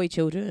ever had boy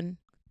children,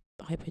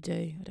 I hope I do.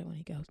 I don't want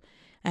any girls.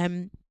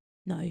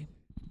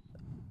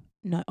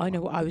 No, I know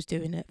what I was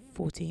doing at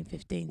 14,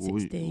 15,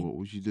 16. What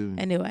was you doing?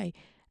 Anyway,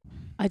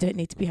 I don't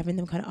need to be having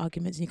them kind of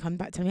arguments and you come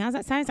back to me, how's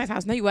that sound?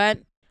 House? No, you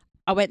weren't.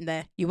 I went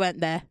there. You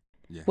weren't there.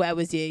 Yeah. Where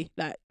was you?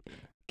 Like,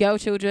 girl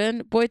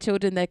children, boy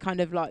children, they're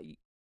kind of like,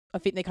 I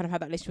think they kind of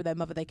have that relationship with their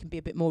mother. They can be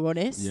a bit more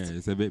honest. Yeah,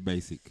 it's a bit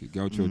basic.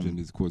 Girl children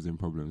is causing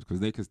problems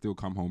because they can still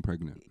come home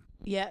pregnant.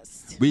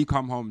 Yes. We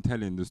come home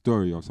telling the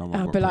story of someone.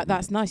 I'll got be like, pregnant.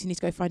 that's nice. You need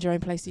to go find your own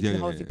place so you can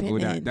hold your all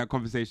pin in. that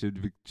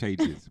conversation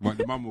changes, but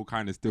the mum will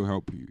kind of still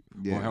help you,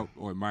 Yeah.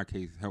 or in my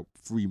case, help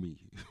free me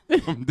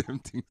from them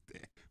things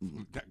there,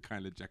 from that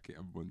kind of jacket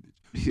and bondage.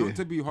 Yeah. Not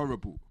to be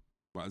horrible,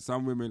 but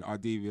some women are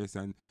devious,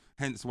 and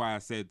hence why I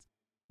said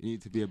you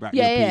need to be about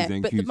your Yeah. P's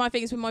and But Q's. my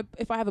thing is,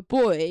 if I have a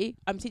boy,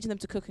 I'm teaching them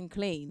to cook and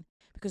clean.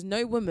 Because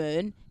no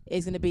woman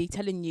is going to be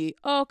telling you,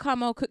 oh,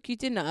 come, I'll cook you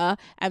dinner,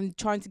 and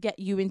trying to get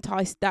you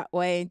enticed that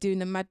way and doing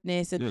the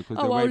madness and, 'cause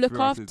the oh, way I'll look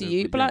for us is after that you.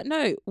 we But get- like,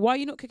 no, why are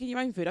you not cooking your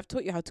own food? I've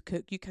taught you how to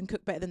cook. You can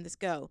cook better than this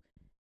girl.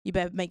 You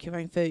better make your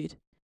own food.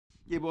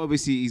 Yeah, but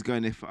obviously he's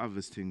going there for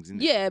others things,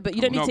 innit? Yeah, but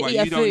you don't No, need but to eat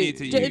her you don't food. need to-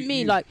 Do you know what I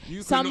mean? Like, you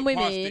can some look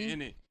past it, women...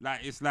 innit? Like,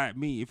 it's like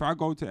me. If I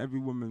go to every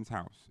woman's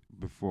house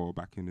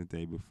back in the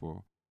day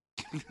before,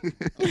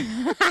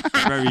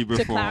 very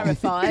before,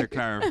 clarify. to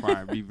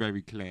clarify, be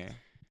very clear.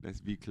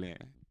 Let's be clear.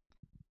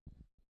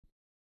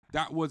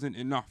 That wasn't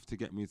enough to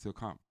get me to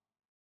come.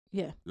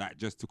 Yeah. Like,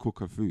 just to cook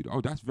her food.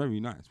 Oh, that's very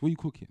nice. What are you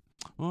cooking?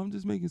 Oh, I'm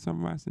just making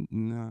some rice and...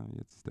 No, you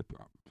have to step it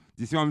up.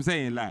 Do you see what I'm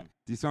saying? Like,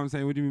 do you see what I'm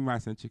saying? What do you mean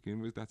rice and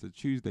chicken? Was that a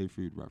Tuesday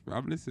food,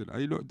 bruv? Listen, are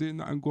you not doing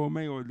nothing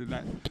gourmet or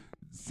like...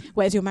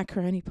 Where's your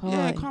macaroni pie?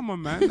 Yeah, come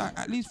on, man. Like,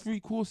 at least 3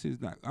 courses.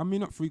 Like, I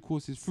mean, not 3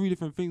 courses, 3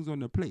 different things on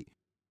the plate.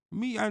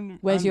 Me and...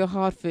 Where's and- your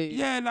hard food?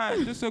 Yeah, like,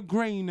 just a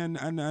grain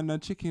and a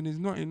chicken is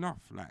not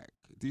enough. Like,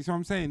 do you see what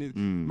I'm saying?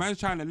 Man's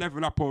trying to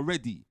level up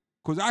already.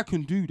 Because I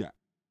can do that.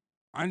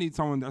 I need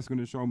someone that's going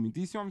to show me.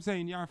 Do you see what I'm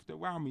saying? You have to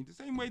wow me. The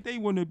same way they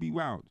want to be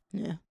wowed.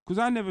 Yeah. Because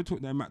I never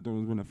took them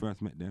McDonald's when I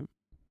first met them.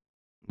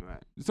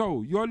 Right.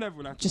 So, your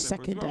level has to Just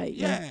step as second well. date,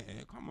 Yeah,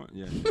 yeah. come on.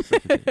 Yeah,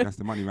 second date. That's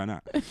the money ran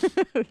out.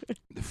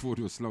 The food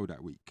was slow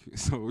that week.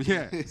 So,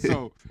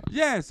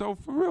 yeah. So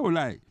for real,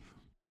 like,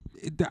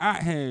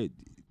 out here,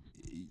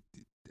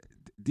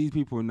 these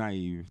people are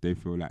naive. They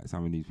feel like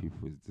some of these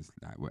people is just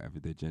like whatever,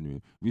 they're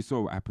genuine. We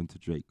saw what happened to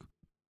Drake.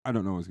 I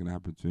don't know what's going to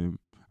happen to him.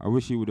 I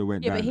wish he would have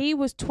went Yeah, down. but he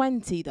was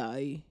 20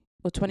 though.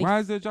 Or 20. Why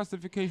is there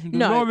justification? The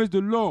No. law is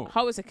the law.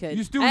 How was a kid?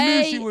 You still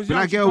knew she was young.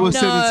 Black girl was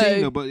No.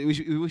 17 though, but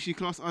was she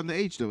classed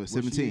underage though at Was she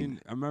 17? in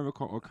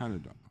America or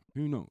Canada?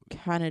 Who knows?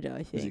 Canada, I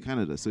Was think. it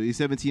Canada? So he's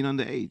 17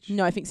 underage?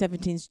 No, I think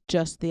 17's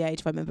just the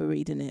age if I remember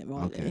reading it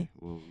rightly. Okay,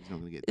 well, he's not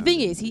going to get The done thing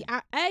then. is,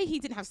 he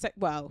didn't have sex.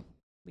 Well,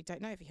 we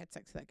don't know if he had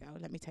sex with that girl.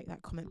 Let me take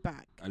that comment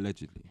back.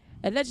 Allegedly.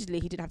 Allegedly,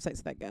 he didn't have sex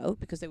with that girl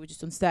because they were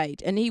just on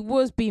stage, and he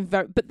was being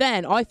very. But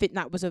then I think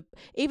that was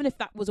even if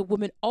that was a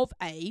woman of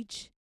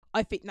age,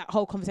 I think that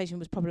whole conversation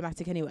was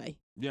problematic anyway.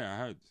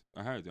 Yeah,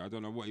 I heard. I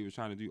don't know what he was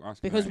trying to do.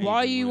 Because why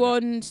are you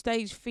on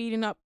stage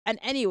feeding up? And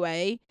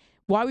anyway,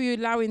 why were you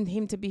allowing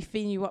him to be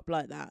feeding you up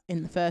like that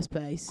in the first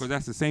place? Because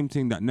that's the same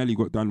thing that Nelly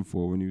got done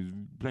for when he was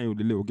playing with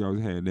the little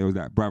girl's hair. And there was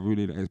that, bruv,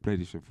 really let us play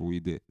this shit for what you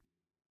did.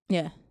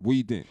 Yeah. What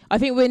you did. I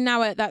think we're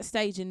now at that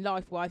stage in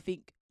life where I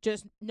think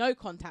just no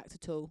contact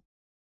at all.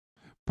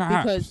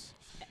 Perhaps. Because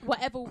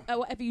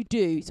whatever you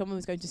do, someone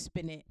was going to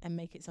spin it and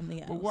make it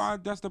something else.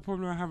 But that's the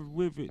problem I have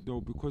with it,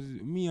 though, because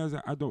me as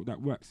an adult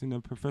that works in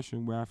a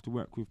profession where I have to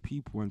work with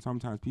people, and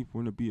sometimes people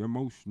want to be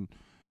emotional.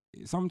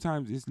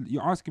 Sometimes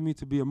you're asking me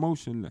to be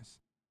emotionless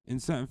in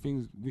certain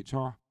things which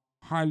are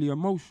highly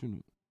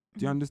emotional.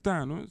 Do you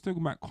understand? I'm not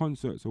talking about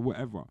concerts or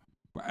whatever,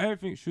 but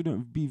everything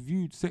shouldn't be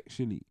viewed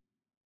sexually.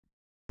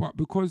 But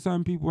because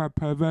some people have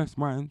perverse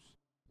minds,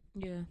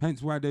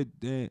 hence why they're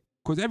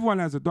because everyone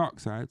has a dark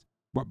side.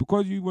 But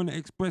because you want to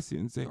express it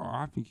and say, "Oh,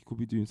 I think he could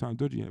be doing something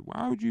dodgy,"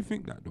 why would you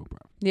think that, though, bro?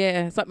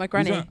 Yeah, it's like my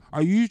granny.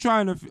 Are you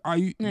trying to?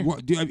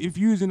 If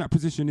you're in that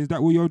position, is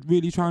that what you're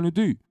really trying to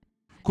do?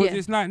 Because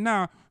it's like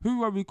now,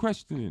 who are we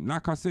questioning?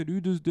 Like I said, who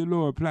does the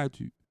law apply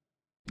to?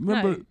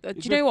 Remember? No, do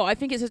you know what? I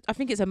think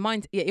it's a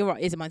mind. Yeah, you're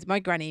right. It's a mind. My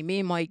granny, me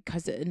and my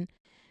cousin,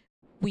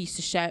 we used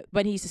to share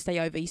when he used to stay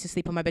over. He used to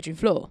sleep on my bedroom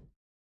floor.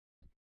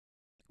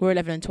 We're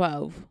 11 and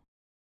 12.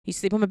 He used to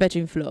sleep on my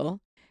bedroom floor.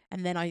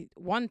 And then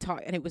one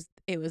time, and it was,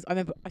 I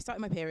remember I started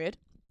my period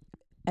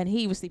and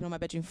he was sleeping on my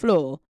bedroom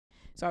floor.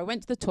 So I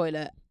went to the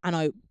toilet and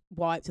I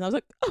wiped and I was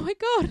like, oh my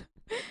God.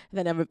 And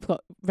then I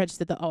got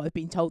registered that, I've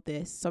been told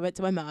this. So I went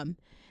to my mum,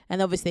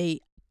 and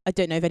obviously I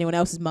don't know if anyone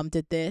else's mum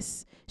did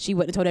this. She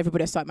went and told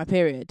everybody I started my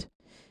period.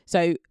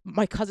 So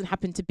my cousin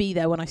happened to be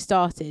there when I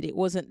started. It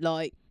wasn't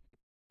like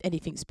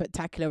anything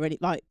spectacular or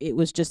it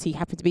was just he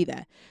happened to be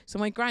there. So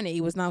my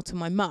granny was now to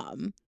my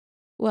mum,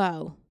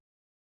 well,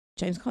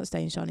 James can't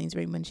stay in Charlene's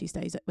room when he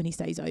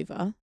stays over.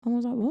 And I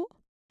was like, what?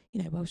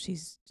 Well,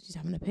 she's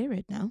having a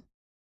period now.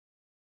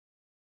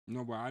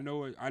 No, but I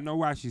know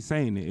why she's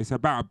saying it. It's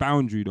about a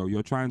boundary, though.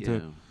 You're trying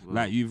to,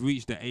 you've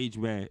reached the age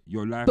where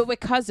your life. But we're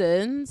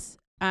cousins,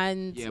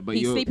 and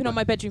he's sleeping on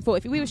my bedroom floor.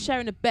 If we were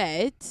sharing a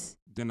bed,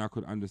 then I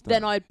could understand.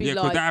 Then I'd be like,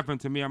 because that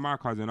happened to me and my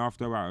cousin.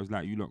 After a while, it was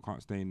like, you lot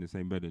can't stay in the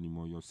same bed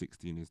anymore. You're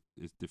 16.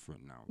 It's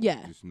different now. Yeah,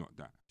 it's not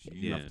that.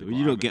 When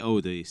you don't get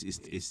older,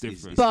 it's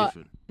different. But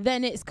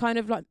then it's kind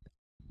of like,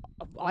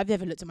 I've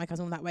never looked at my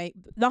cousin that way.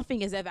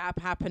 Nothing has ever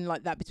happened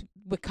like that.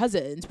 We're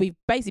cousins. We've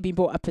basically been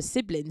brought up as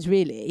siblings,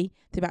 really,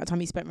 the amount of time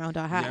he spent around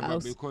our house. Yeah,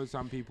 but because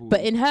some people.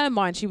 But in her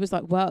mind, she was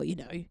like, well, you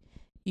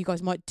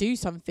guys might do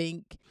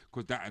something.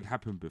 Because that had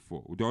happened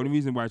before. The only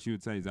reason why she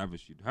would say is either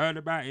she'd heard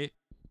about it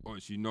or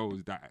she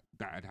knows that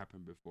had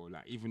happened before.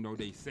 Like, even though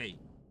they say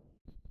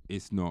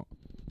it's not,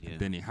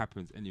 then it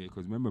happens anyway.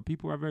 Because remember,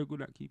 people are very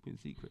good at keeping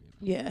secret.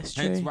 Yeah, it's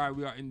true. Hence why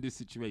we are in this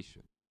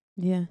situation.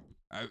 Yeah.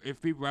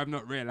 If people have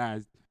not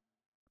realised,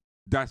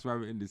 that's why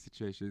we're in this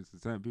situation. So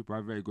certain people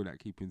are very good at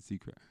keeping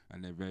secret,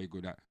 and they're very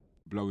good at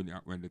blowing it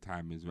up when the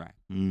time is right.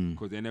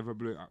 Because they never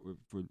blow it up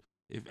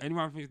if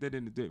anyone thinks they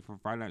didn't do it for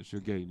financial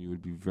gain, you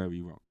would be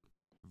very wrong.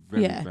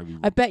 Very wrong.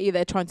 I bet you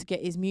they're trying to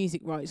get his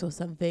music rights or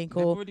something.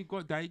 They've already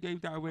got that. He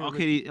gave that away. R.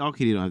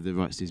 Kelly don't have the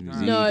rights to his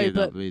music. No,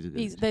 but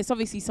there's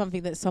obviously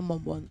something that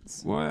someone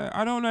wants. Well,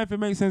 I don't know if it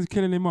makes sense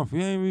killing him off.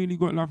 He ain't really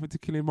got nothing to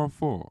kill him off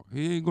for.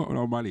 He ain't got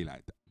no money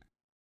like that.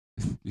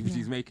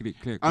 He's making it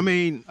clear. I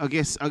mean, I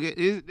guess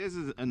there's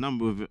a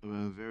number of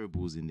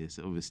variables in this.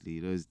 Obviously,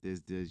 there's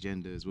the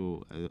agenda as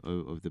well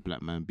of the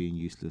black man being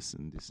useless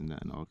and this and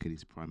that. And R.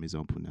 Kelly's a prime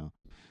example now.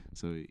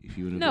 So if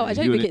you want to, I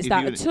don't think it's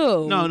that at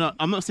all. No,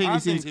 I'm not saying I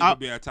these things. It would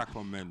be an attack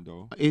on men,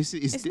 though. It's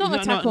not an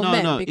attack on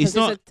men because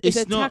it's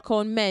an attack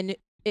on men.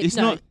 It's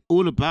not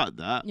all about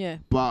that. Yeah,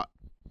 but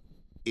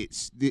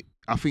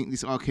I think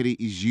this R. Kelly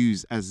is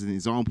used as an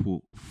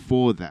example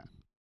for that.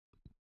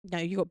 No,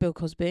 you got Bill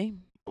Cosby.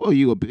 Well,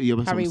 you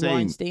got Harry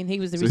Weinstein. He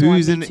was the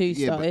reason why Me Too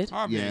started.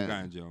 Guy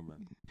in jail,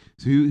 man.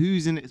 So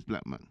who's the next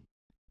black man?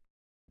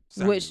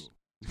 Samuel.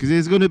 Because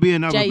there's going to be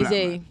another Jay-Z. black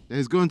man.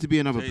 There's going to be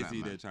another black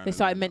man. They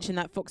started mentioning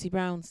that Foxy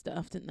Brown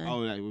stuff, didn't they? Oh,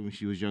 like when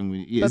she was young.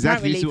 But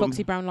apparently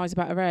Foxy Brown lies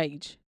about her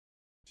age.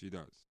 She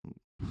does.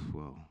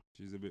 Well,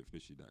 she's a bit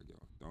fishy, that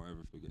girl. Don't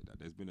ever forget that.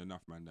 There's been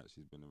enough man that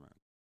she's been around.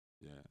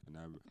 Yeah, and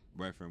her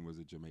boyfriend was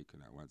a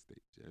Jamaican at one stage.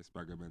 Yeah,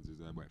 Spagger Benz was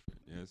her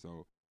boyfriend. Yeah,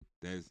 so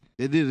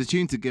they did a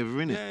tune together,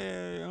 innit?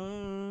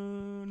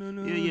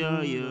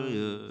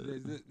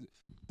 Yeah.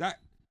 That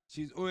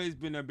she's always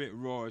been a bit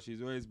raw.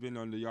 She's always been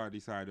on the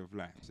yardie side of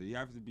life. So you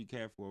have to be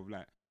careful of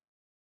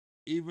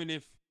even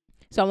if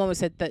someone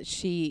said that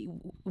she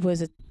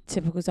was a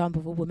typical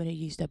example of a woman who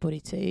used her body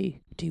to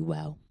do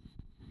well.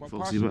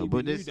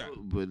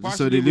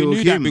 So did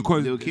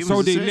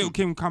Lil'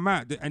 Kim come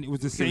out, and it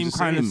was the same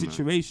kind of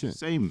situation.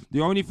 Same.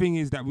 The only thing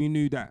is that we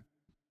knew that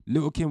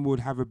Lil' Kim would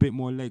have a bit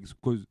more legs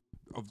because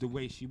of the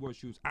way she was.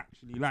 She was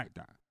actually like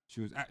that.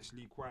 She was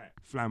actually quite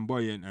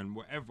flamboyant and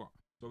whatever.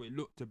 So it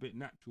looked a bit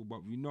natural,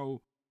 but we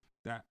know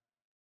that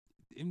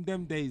in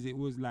them days it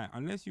was like,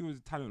 unless you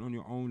was talent on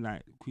your own,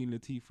 like Queen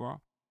Latifah,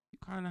 you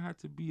kind of had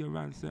to be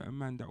around certain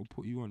man that will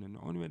put you on, and the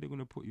only way they're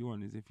gonna put you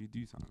on is if you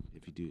do something.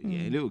 If you do,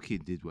 yeah, Little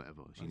Kid did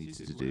whatever she needed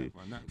to do.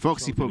 Whatever,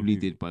 Foxy probably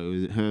did, but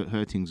it was,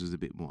 her things was a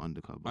bit more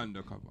undercover.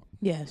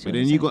 Yeah. But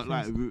then you got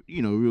like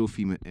real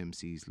female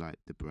MCs like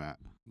The Brat,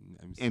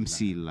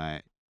 MC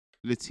like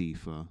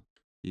Latifah.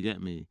 You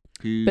get me?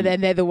 But then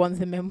they're the ones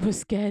the men were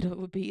scared of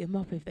would beat him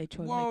up if they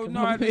tried to make him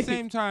at the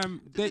same time,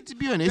 to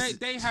be honest,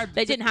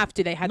 they didn't have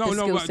to. They had the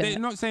skill set. They're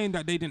not saying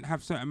that they didn't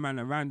have certain men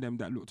around them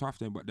that looked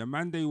after them, but the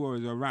man they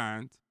was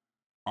around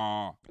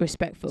are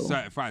respectful,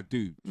 certified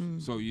dudes.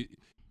 So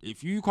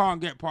if you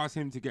can't get past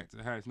him to get to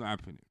her, it's not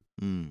happening.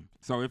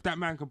 So if that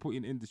man can put you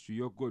in the industry,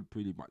 you're good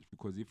pretty much,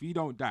 because if he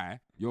don't die,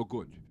 you're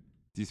good.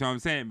 Do you see what I'm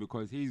saying?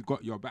 Because he's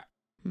got your back.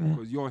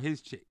 Because you're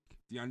his chick.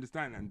 Do you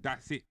understand? And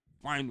that's it.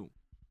 Final.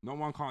 No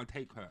one can't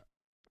take her.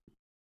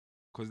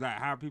 Because like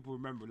how people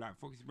remember, like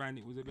Foxy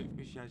Bandit was a bit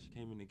fishy as she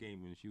came in the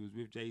game when she was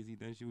with Jay-Z,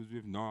 then she was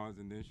with Nas,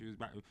 and then she was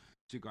back with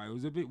Chica. It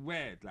was a bit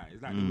weird. Like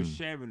it's like they were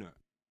sharing her.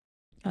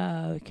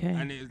 Oh, okay.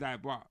 And it was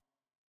like, but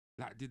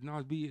like did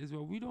Nas beat it as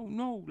well? We don't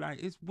know.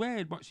 Like it's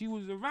weird, but she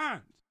was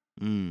around.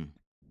 And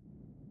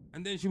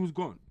then she was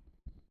gone.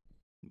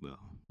 Well,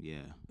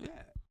 yeah.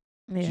 Yeah.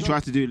 She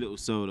tried to do a little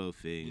solo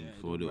thing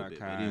for a little bit,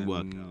 but it didn't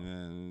work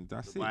out.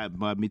 That's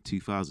By mid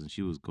 2000s,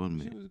 she was gone,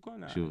 mate. She was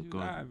gone. She was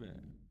gone. Out of it.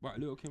 But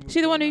Lil' Kim was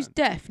she the one gone, who's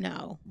deaf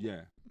now?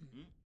 Yeah.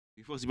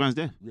 You Foxy Brown's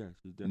deaf? Yeah,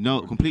 she's deaf.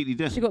 No, completely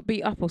deaf. She got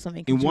beat up or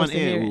something. In one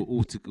ear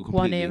or completely?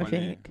 One ear, I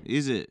think.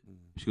 Is it?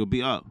 She got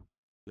beat up?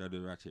 She had a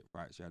ratchet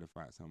fight. She had a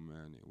fight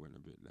somewhere and it went a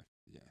bit left.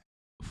 Yeah.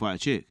 Fight a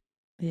chick?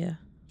 Yeah.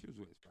 She was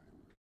always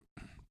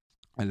fine.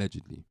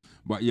 Allegedly.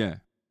 But yeah.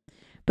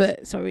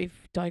 But sorry,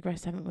 we've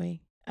digressed, haven't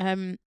we?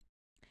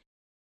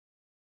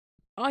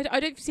 I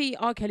don't see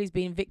R. Kelly's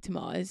being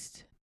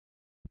victimised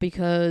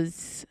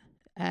because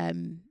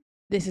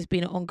this has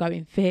been an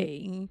ongoing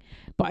thing.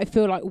 But I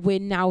feel like we're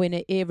now in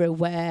an era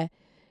where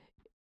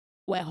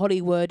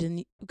Hollywood,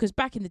 and because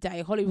back in the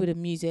day, Hollywood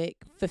and music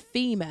for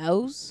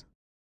females,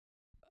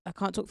 I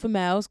can't talk for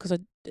males because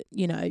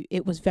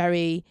it was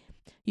very,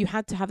 you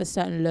had to have a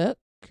certain look.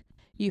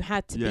 You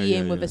had to be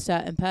in with a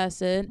certain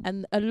person,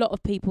 and a lot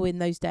of people in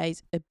those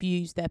days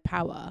abused their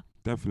power.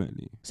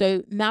 Definitely.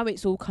 So now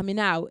it's all coming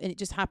out, and it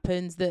just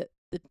happens that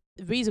the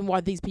reason why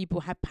these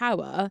people had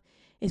power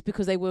is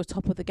because they were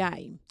top of the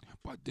game.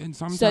 But then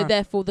sometimes, so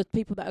therefore, the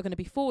people that are going to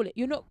be falling,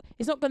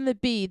 it's not going to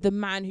be the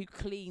man who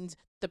cleans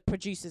the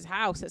producer's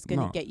house that's going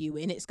to get you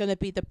in. It's going to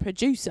be the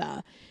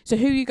producer. So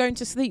who are you going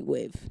to sleep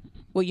with?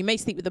 Well, you may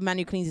sleep with the man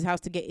who cleans his house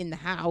to get in the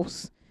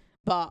house,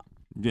 but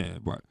yeah,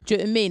 but do you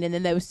know what I mean? And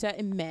then there were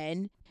certain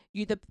men.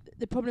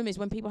 The problem is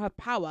when people have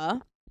power,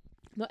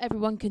 not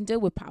everyone can deal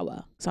with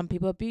power. Some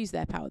people abuse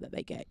their power that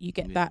they get. You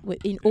get that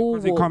in all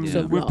walks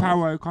of with life.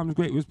 power, it comes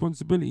great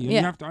responsibility, and you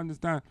have to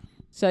understand.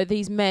 So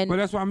these men, but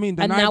that's what I mean.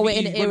 And now we're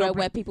in an era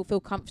where people feel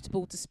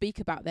comfortable to speak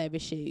about their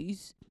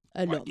issues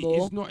a lot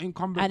more. It's not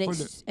incumbent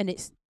and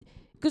it's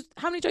because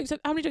how many jokes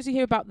you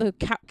hear about the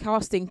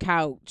casting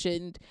couch,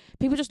 and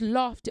people just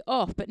laughed it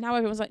off. But now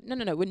everyone's like,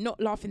 no, we're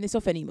not laughing this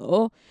off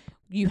anymore.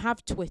 You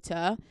have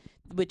Twitter,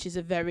 which is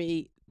a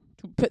very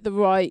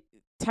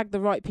tag the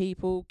right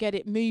people, get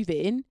it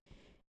moving,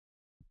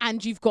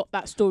 and you've got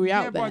that story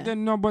out there. But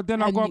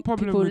then I've got a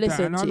problem with that,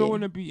 and I don't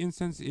want to be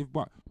insensitive,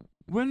 but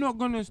we're not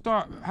gonna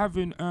start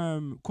having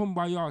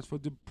kumbayas for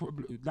the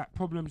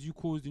problems you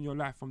caused in your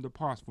life from the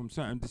past, from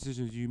certain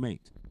decisions you made.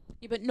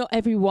 Yeah, but not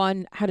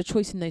everyone had a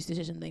choice in those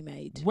decisions they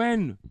made.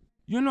 When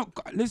you're not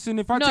listen,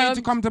 if I tell you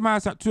to come to my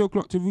house at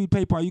 2:00 to read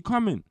paper, are you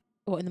coming?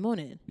 What, in the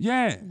morning?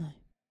 Yeah. No.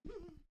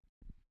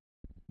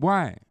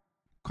 Why?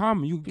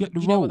 Come, you get the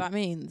role. You know what that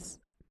means?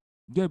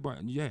 Yeah, but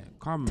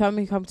come. Tell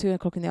me come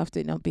 2:00 in the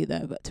afternoon, I'll be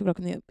there. But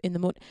 2:00 in the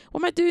morning. What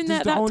am I doing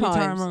there at that time? This is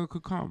the only time I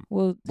could come.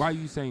 Well, why are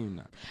you saying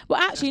that?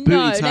 Well, actually,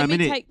 no. Let me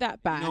take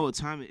that back. You know what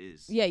time it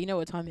is? Yeah, you know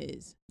what time it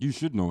is. You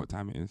should know what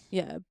time it is.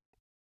 Yeah,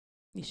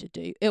 you should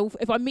do.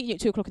 If I'm meeting you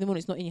at 2:00 in the morning,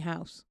 it's not in your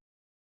house.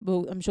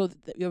 Well, I'm sure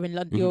that you're in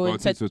London. You're in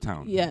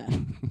Tinseltown. Yeah. Do you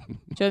know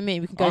what I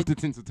mean? We can go after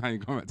Tinseltown. You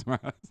come back to my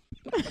house.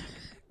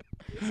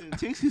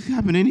 Things could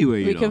happen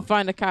anyway. We can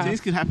find a car.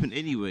 Things could happen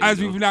anyway. As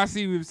we've now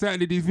seen with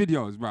certain of these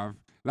videos, bruv.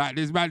 Like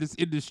there's man that's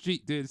in the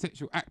street doing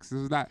sexual acts. It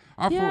was like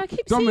I thought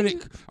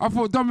Dominic.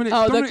 Oh, Dominic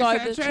the guy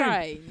set on the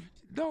train.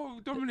 No,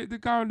 Dominic, the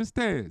guy on the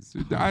stairs.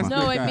 With the ice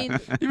no, I guy. mean,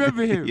 you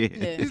remember him? Yeah.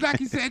 It's like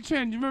he set a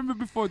trend. You remember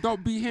before?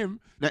 Don't be him.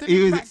 That,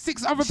 there was like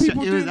 6 other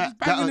people doing just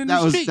banging in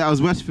the street. That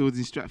was Westfield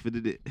in Stratford,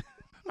 didn't it?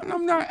 And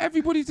I'm now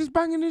everybody's just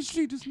banging in the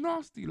street. It's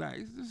nasty. Like,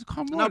 it's just,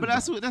 come on. No, but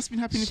that's been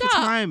happening Shut for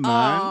time, man.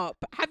 up.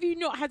 Have you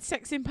not had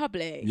sex in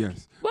public?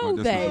 Yes. Well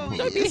then,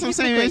 don't be a I'm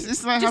saying.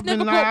 It's like Just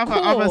happening. never Like,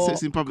 got I've had caught.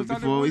 sex in public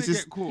before. It's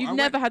just You've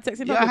never had sex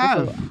in yeah,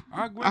 public before?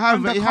 I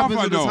have. It happens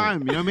all the time.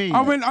 You know what I mean?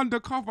 I went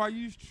undercover. I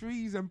used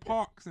trees and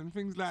parks and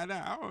things like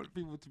that. I want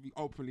people to be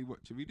openly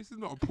watching me. This is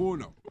not a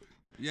porno.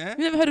 Yeah. You've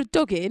never heard of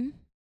dogging?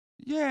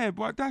 Yeah,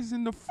 but that's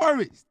in the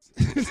forest.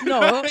 It's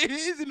not. It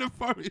is in the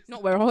forest.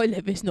 Not where I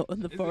live. It's not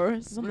in the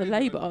forest. It's on the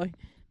lay-by.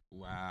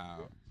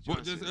 Wow.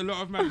 What, just a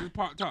lot of men just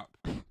parked up?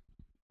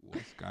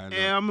 What's going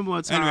Yeah, I on? remember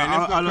one time.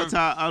 Anyway, let's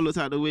I looked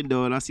out the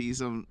window and I see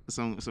some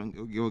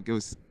girl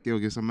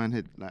give some man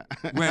head like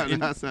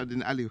outside in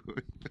the alleyway.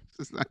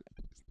 Just like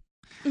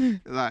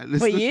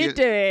let's What look you at,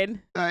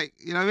 doing? like,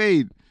 you know what I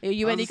mean? Are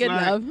you I any was good,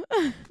 like, love?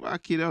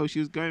 Fuck, you know, she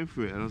was going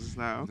for it, and I was just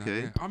like,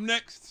 okay. I'm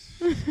next.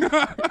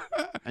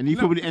 And they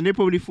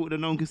probably thought that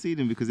no one could see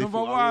them because they No,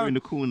 but thought we were in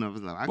the corner. I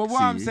was like, but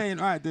what I'm saying,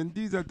 all right, then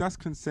that's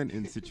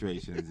consenting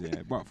situations,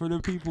 yeah. But for the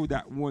people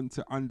that want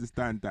to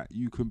understand that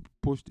you can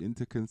push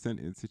into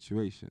consenting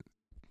situations,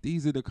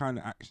 these are the kind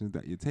of actions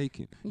that you're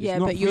taking. Yeah, it's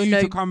not but for you'll you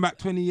know to come back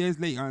 20 years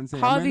later and say,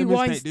 Harvey I made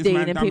a mistake, this Weinstein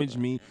man and damaged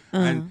me,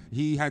 Uh-huh. and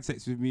he had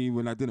sex with me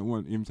when I didn't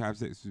want him to have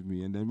sex with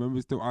me. And then when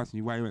we're still asking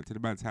you why you went to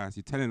the man's house,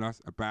 you're telling us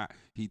about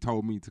he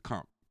told me to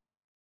come.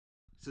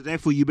 So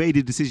therefore, you made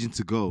a decision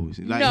to go.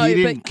 Like, No, he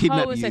didn't but kidnap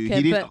hold a you. second,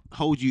 He didn't but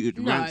hold you at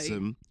no.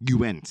 ransom. You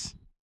went.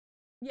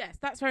 Yes,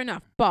 that's fair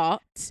enough.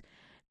 But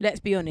let's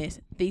be honest,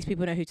 these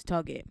people know who to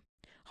target.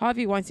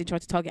 Harvey Weinstein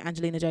tried to target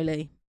Angelina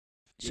Jolie.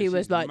 She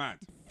was like, mad.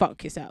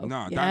 "Fuck yourself."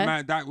 No,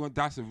 yeah?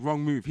 that's a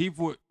wrong move. He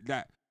thought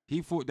that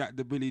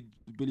the Billy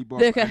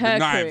Bob Look at and her the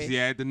knives,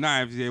 career. the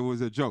knives,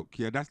 was a joke.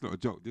 Yeah, that's not a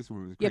joke. This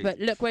woman was Yeah, crazy.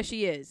 but look where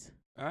she is.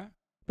 Huh?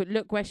 But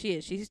look where she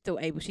is. She's still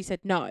able. She said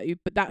no,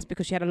 but that's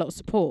because she had a lot of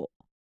support.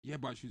 Yeah,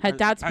 but Her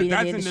dad's been in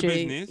the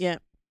industry. business.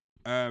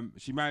 Yeah.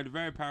 She married a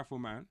very powerful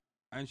man,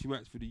 and she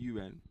works for the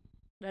UN.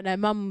 And her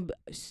mum,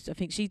 I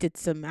think she did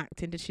some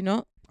acting, did she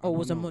not? I Or don't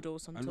was a know. model or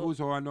something. And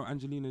also, I know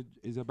Angelina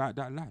is about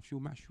that life. She'll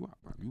mash you up,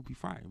 man. You'll be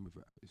fighting with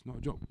her. It's not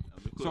a joke.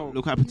 So Look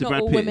what happened to Not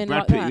Brad all Pitt. women Brad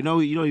like Pitt.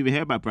 that. You don't even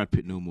hear about Brad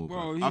Pitt no more.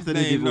 well, Bro. he's After the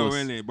laying low,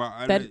 divorce. innit?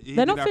 But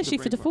they're not officially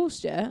for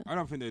divorce yet. I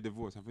don't think they're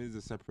divorced. I think they're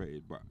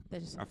separated, but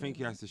I think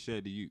he has to share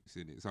the utes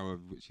in it. Some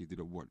of which he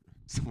didn't want.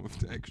 Some of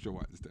the extra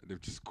ones that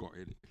they've just got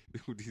in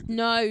it.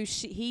 No,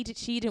 she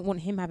didn't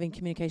want him having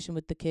communication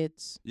with the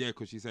kids. Yeah,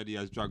 because she said he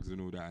has drugs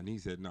and all that, and he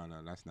said, no,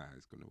 that's not how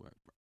it's gonna work.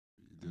 But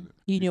he didn't.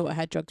 You knew I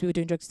had drugs. We were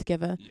doing drugs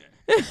together.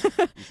 Yeah.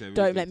 He said,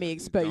 Don't let me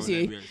expose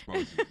you. Don't let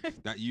me expose you.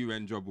 That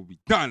UN job will be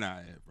done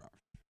out here, bro.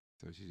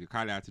 So she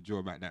kind of had to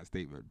draw back that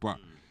statement, but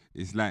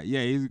it's like,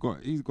 yeah, he's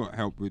got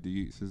help with the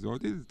youths as well.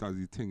 This does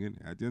his thing,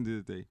 innit? At the end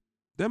of the day,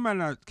 them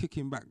man are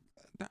kicking back.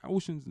 That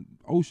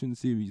Ocean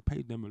series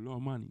paid them a lot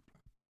of money.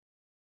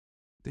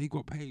 They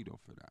got paid off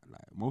for that.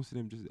 Like, most of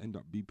them just end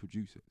up being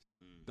producers.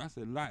 That's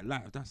a light.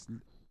 That's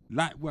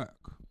light work.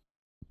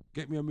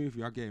 Get me a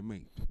movie, I'll get it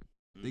made.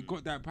 They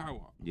got that power.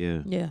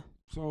 Yeah. Yeah.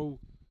 So,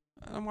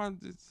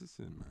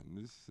 listen,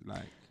 man. It's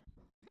like,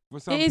 for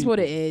some It is what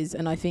people- it is,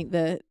 and I think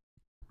that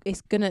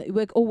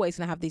we're always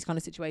gonna have these kind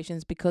of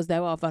situations because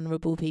there are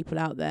vulnerable people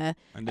out there,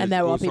 and there's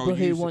there are also people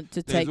who want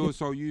to take. There's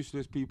also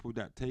useless people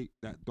that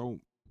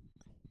don't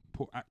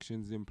put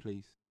actions in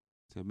place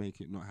to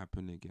make it not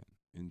happen again.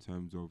 In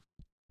terms of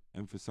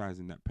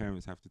emphasizing that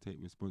parents have to take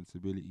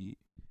responsibility,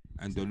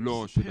 and the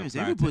law should apply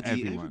to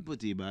everyone.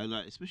 Everybody, man.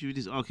 Like, especially with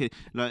this. Okay,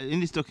 like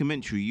in this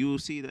documentary, you will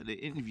see that they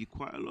interview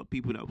quite a lot of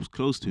people that was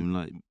close to him,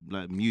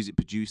 like music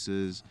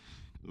producers,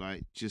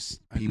 like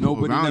just And people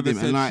nobody around never him,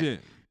 said and like.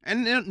 shit.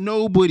 And then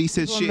nobody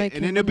said Everyone shit, making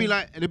and then they'll be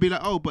money.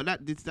 like, oh, but that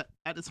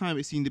at the time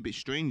it seemed a bit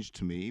strange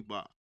to me,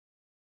 but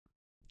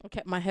I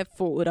kept my head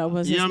forward. I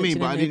was. you know what I mean.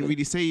 But I didn't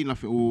really say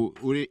nothing,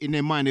 or in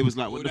their mind it was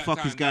like, All what the that fuck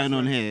time, is going that's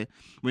on when- here?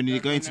 When they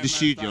That's go when into them the man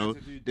studio,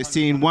 started to do they're tons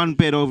seeing of one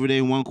bed over there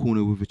in one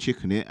corner with a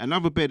chick in it,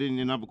 another bed in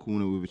another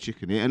corner with a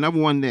chick in it, another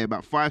one there,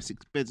 about 5-6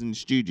 beds in the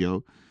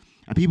studio,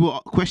 and people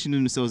are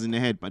questioning themselves in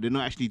their head, but they're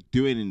not actually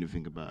doing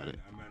anything about it.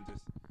 A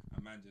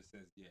man just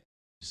says yeah.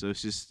 So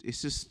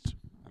it's just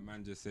A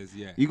man just says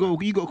yeah. you got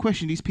to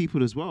question these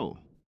people as well.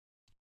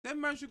 Them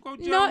man should go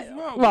jail No, as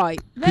well. right.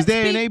 'Cause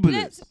they're let's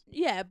enablers.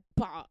 Yeah,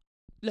 but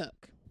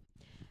look.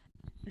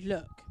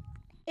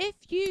 If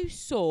you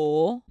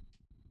saw,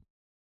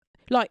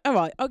 like, all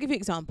right, I'll give you an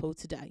example.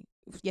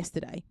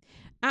 Yesterday,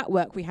 at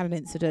work, we had an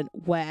incident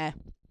where,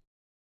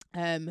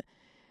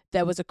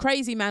 there was a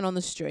crazy man on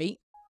the street,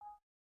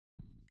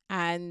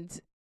 and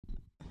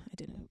I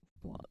don't know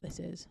what this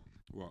is.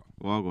 What?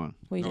 Well, go on.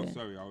 What are you No, doing?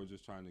 sorry, I was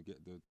just trying to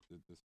get the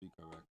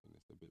speaker right, and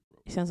it's a bit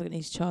broke. It sounds like it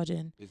needs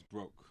charging. It's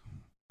broke.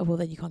 Oh, well,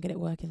 then you can't get it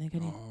working, then,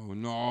 can you? Oh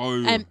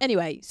no.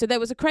 Anyway, so there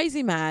was a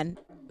crazy man.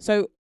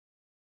 So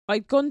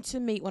I'd gone to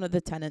meet one of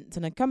the tenants,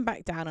 and I'd come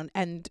back down,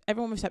 and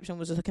everyone on reception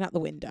was just looking out the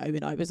window,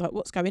 and I was like,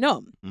 what's going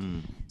on?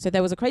 So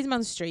there was a crazy man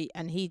on the street,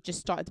 and he just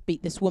started to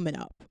beat this woman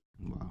up.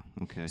 Wow.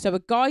 Okay. So a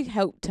guy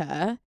helped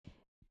her,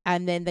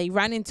 and then they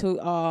ran into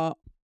our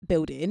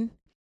building,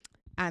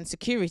 and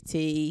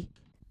security,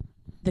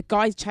 the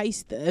guy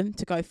chased them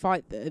to go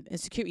fight them, and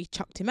security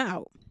chucked him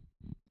out.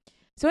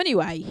 So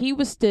anyway, he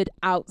was stood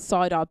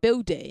outside our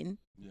building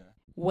Yeah.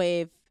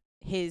 with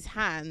his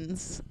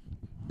hands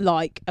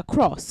like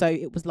across, so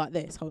it was like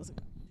this.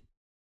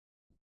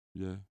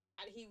 Yeah. And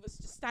he was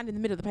just standing in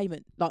the middle of the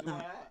pavement like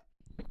that,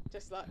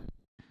 just like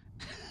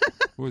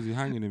What was he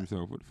hanging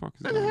himself? What the fuck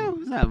is What that? the hell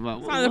was that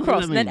about? sign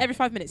across. And then every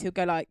 5 minutes he'll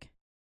go like,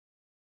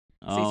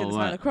 so he's Oh, gonna sign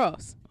right.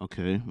 across.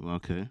 Okay.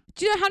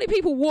 Do you know how many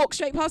people walked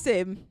straight past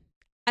him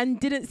and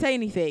didn't say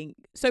anything?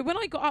 So when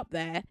I got up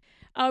there,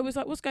 I was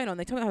like, what's going on?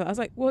 They told me. I was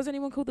like, well, has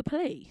anyone called the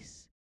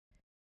police?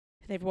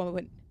 And everyone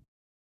went,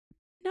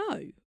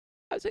 no.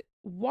 I was like,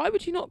 why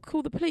would you not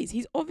call the police?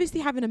 He's obviously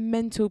having a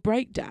mental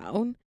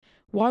breakdown.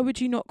 Why would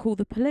you not call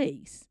the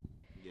police?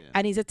 Yeah.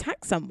 And he's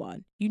attacked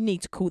someone. You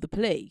need to call the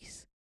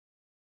police.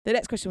 The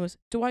next question was,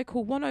 do I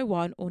call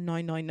 101 or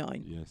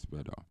 999? Yes,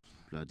 brother.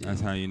 Bloody That's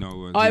hell. how you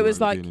know. I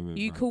was like,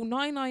 you call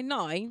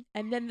 999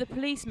 and then the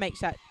police makes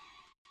that.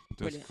 Just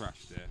Brilliant.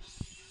 crashed there.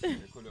 They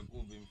could have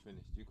all been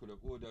finished. You could have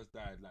all just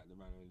died like the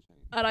man on the train.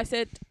 And I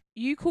said,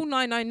 you call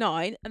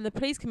 999 and the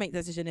police can make the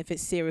decision if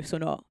it's serious or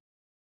not.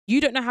 You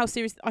don't know how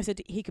serious. I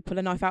said he could pull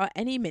a knife out at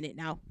any minute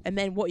now. And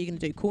then what are you going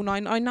to do? Call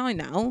 999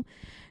 now?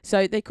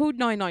 So they called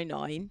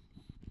 999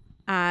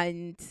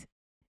 and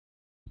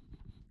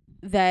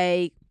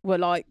they were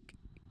like,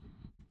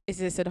 is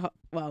this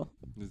well,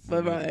 This is Bro.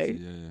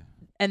 emergency, yeah.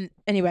 and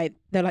anyway,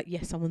 they're like,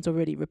 yes, someone's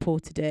already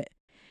reported it.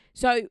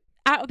 So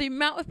out of the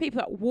amount of people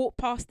that walked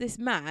past this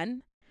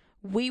man,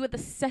 we were the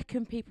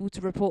second people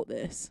to report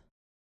this.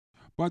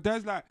 But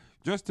there's like,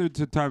 just to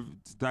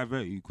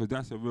divert you, because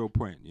that's a real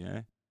point,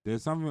 yeah?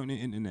 There's something on the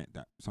internet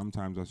that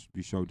sometimes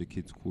we show the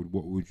kids called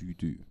What Would You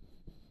Do?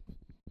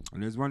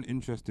 And there's one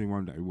interesting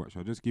one that we watch.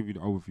 I'll just give you the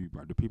overview,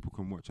 but the people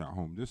can watch at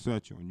home. Just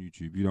search it on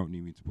YouTube. You don't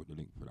need me to put the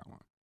link for that one.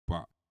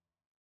 But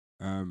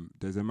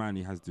there's a man,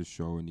 he has this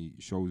show and he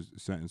shows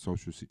certain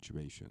social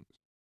situations.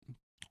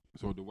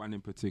 So the one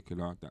in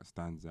particular that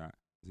stands out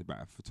is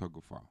about a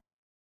photographer.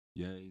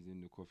 Yeah, he's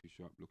in the coffee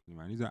shop looking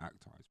around. He's an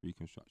actor, it's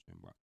reconstruction,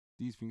 but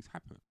these things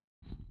happen.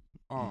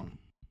 Oh,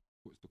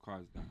 puts the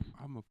cards down.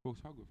 I'm a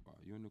photographer.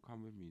 You want to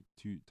come with me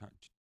to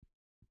touch?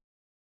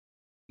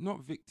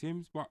 Not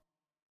victims, but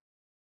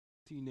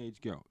teenage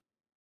girls.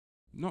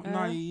 Not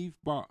naive,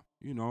 but,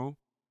 you know,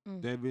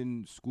 they're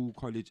in school,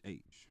 college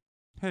age.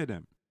 Hear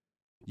them.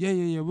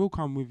 Yeah, we'll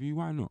come with you.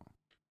 Why not?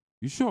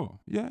 You sure?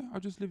 Yeah, I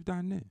just live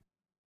down there.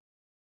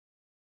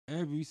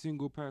 Every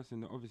single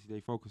person, obviously they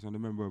focus on the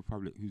member of the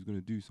public who's going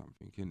to do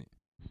something,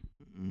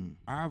 innit?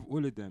 I have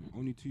all of them,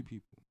 only 2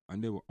 people,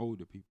 and they were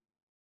older people.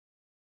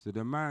 So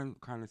the man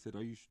kind of said,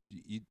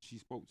 she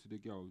spoke to the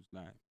girls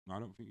like, no, I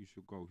don't think you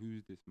should go.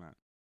 Who's this man?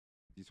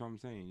 You see what I'm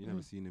saying? You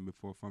never seen him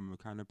before from a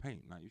kind of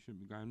paint. Like, you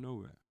shouldn't be going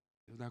nowhere.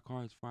 It was like,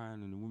 oh, it's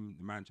fine. And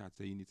the man tried to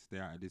say, you need to stay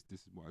out of this.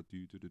 This is what I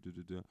do.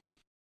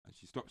 And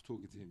she stops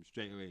talking to him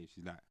straight away.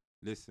 She's like,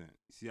 listen,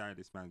 see how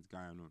this man's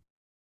going on.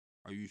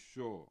 Are you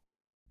sure?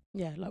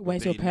 Yeah, like,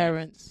 where's your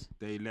parents?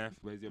 They left.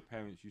 Where's your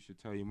parents? You should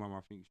tell your mum. I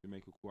think you should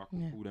make a call. I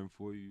can call them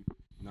for you.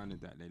 None of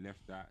that. They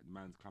left that. The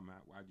man's come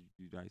out. Why did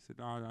you do that? He said,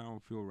 oh, I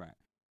don't feel right.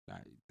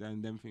 Like,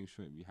 them things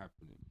shouldn't be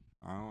happening.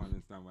 I don't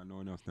understand why no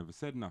one else never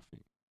said nothing.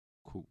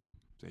 Cool.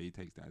 So he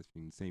takes that as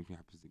thing. The same thing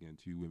happens again.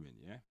 2 women,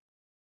 yeah?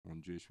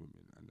 1 Jewish woman.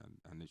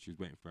 And then she was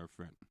waiting for her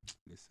friend.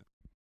 Listen.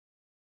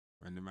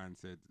 When the man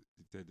said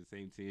the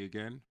same thing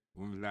again,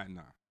 the woman was like,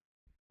 nah.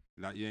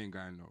 Like, you ain't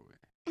going nowhere.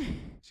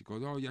 She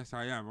goes, oh, yes,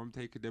 I am. I'm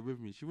taking them with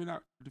me. She went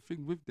out the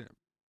thing with them.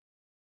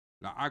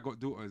 Like, I got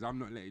daughters. I'm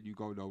not letting you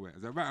go nowhere.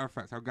 As a matter of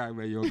fact, I'm going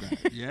where you're going.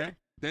 Yeah?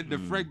 Then the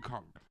friend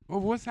comes. Oh,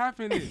 what's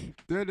happening?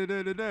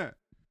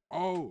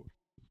 Oh,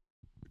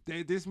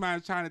 this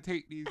man's trying to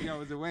take these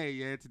girls away,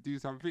 yeah, to do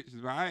some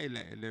pictures, but I ain't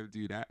letting them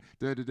do that.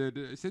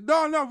 I said,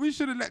 no, we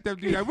shouldn't let them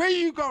do that. Where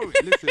you going?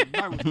 Listen,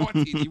 man was hot.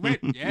 He went,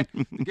 yeah?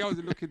 The girls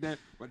are looking there,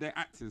 but they're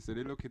actors, so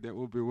they're looking there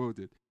all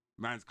bewildered.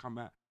 Man's come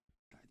out.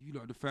 You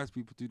lot are the first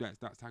people to do that.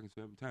 Starts talking to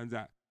them. Turns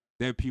out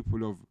they're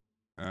people of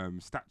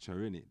stature,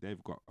 innit?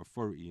 They've got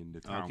authority in the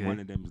town. Okay.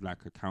 One of them's like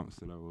a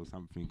councillor or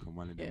something, and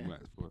one of them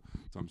works for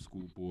some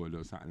school board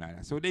or something like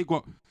that. So they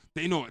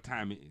know what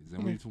time it is. And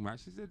when you're talking about,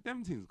 she said,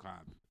 them things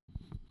can't be.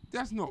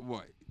 That's not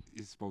what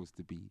it's supposed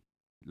to be.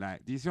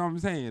 Like, do you see what I'm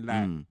saying?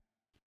 Like,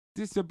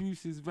 this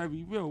abuse is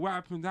very real. What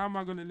happens? How am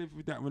I going to live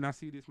with that when I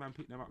see this man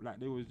pick them up like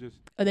they was just...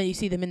 And then you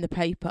see them in the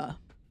paper.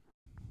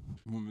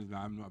 Woman's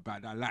like, I'm not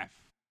about that life.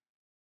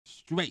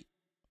 Straight.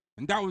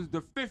 And that was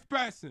the 5th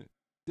person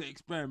to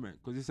experiment,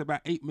 because it's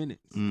about 8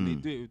 minutes. And they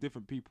do it with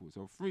different people.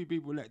 So 3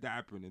 people let that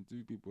happen and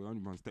 2 people, only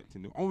one stepped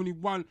in. Only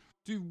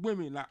 2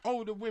 women, like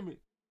older women,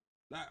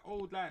 like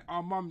old, like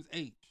our mum's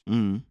age,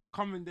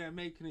 coming there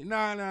making it,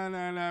 nah,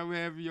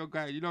 wherever you're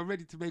going, you know,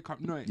 ready to make up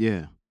noise.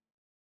 Yeah.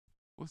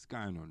 What's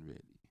going on, really?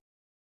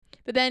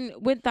 But then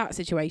with that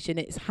situation,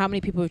 it's how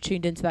many people have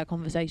tuned into that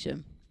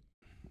conversation.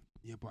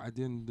 Yeah, but at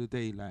the end of the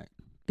day, like,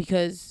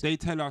 because they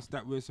tell us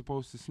that we're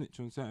supposed to snitch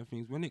on certain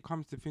things. When it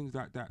comes to things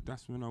like that,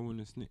 that's when I want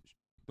to snitch.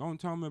 Don't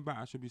tell me about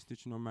I should be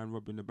snitching on man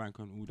robbing the bank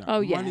and all that.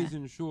 Oh, yeah. Money's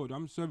insured.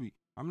 I'm sorry.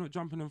 I'm not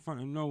jumping in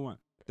front of no one.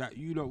 That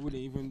you lot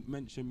wouldn't even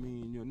mention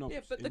me in your notes.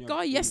 Yeah, but the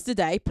guy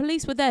yesterday,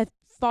 police were there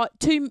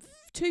 3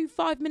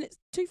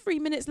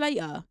 minutes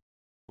later.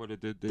 For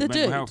the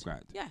mental health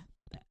guide? Yeah.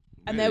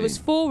 And there was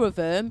 4 of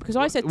them, because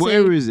I said what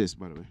area is this,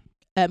 by the way?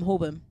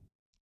 Holborn.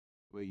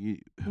 Where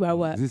I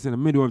work. Is this in the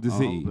middle of the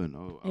city?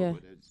 Holborn. Yeah.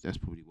 That's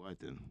probably wide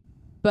then.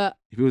 But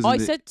I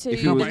said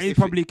to... but he's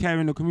probably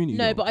caring the community.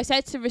 No, but I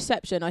said to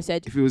reception, I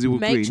said, if it was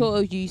make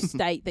sure you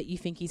state that you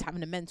think he's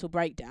having a mental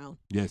breakdown.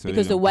 Yeah, so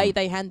because the way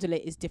they handle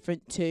it is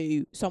different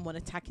to someone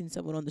attacking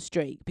someone on the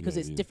street, because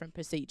it's different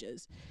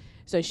procedures.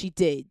 So she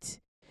did.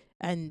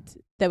 And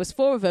there was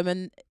 4 of them,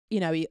 and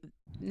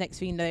next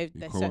thing you know,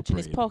 they're searching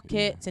his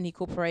pockets, and he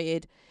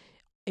cooperated.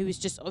 It was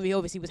just he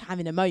obviously was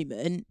having a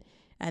moment,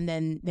 and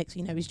then next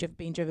thing you know, he's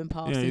being driven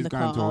past in the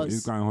cars.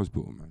 He's going to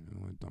hospital, man.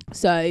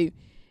 So,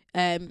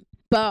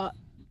 but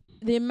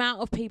the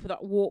amount of people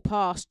that walked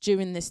past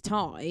during the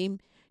time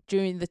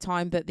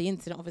that the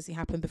incident obviously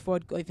happened, before I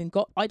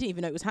didn't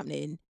even know it was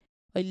happening.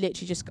 I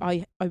literally just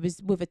I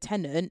was with a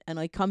tenant, and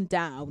I come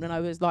down, and I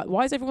was like,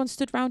 why is everyone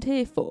stood round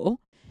here for?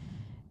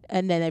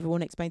 And then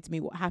everyone explained to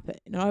me what happened,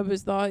 and I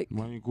was like,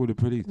 why don't you call the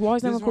police? Why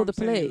is no one called the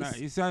police?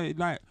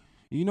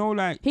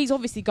 He's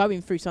obviously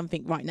going through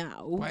something right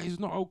now, but it's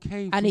not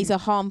okay, and he's a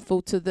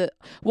harmful to the.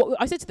 What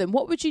I said to them,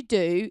 what would you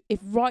do if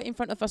right in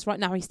front of us right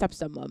now he stabbed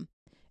someone,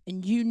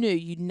 and you knew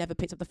you'd never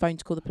picked up the phone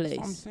to call the police?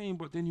 That's what I'm saying,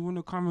 but then you want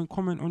to come and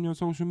comment on your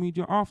social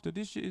media after.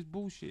 This shit is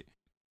bullshit.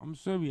 I'm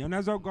sorry. And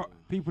as I've got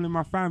people in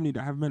my family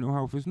that have mental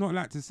health, it's not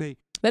like to say...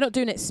 They're not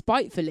doing it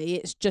spitefully.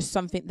 It's just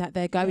something that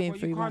they're going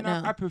through right now. You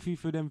can't have apathy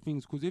for them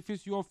things, because if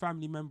it's your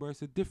family member,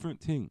 it's a different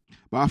thing.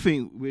 But I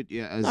think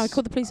I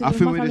called the police. I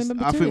think my family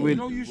member too.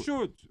 No, you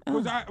should.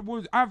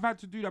 Because I've had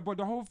to do that. But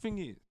the whole thing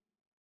is,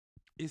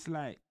 it's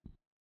like,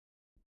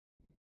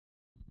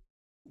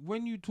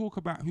 when you talk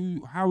about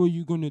how are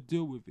you going to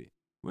deal with it,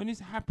 when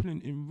it's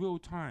happening in real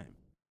time,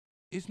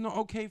 it's not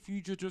okay for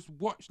you to just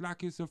watch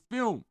like it's a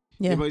film.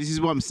 Yeah, but this is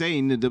what I'm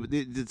saying.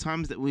 The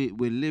times that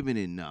we're living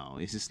in now,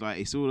 it's just like,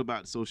 it's all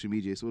about social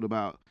media. It's all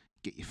about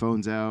get your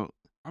phones out.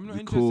 I'm not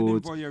interested in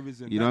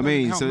voyeurism. You know what I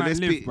mean?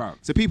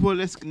 So people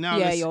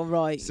are you're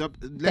right.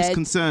 Less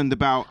concerned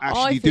about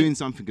actually doing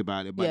something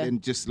about it, but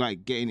then just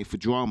like getting it for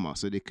drama,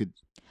 so they could.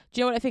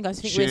 Do you know what I think? I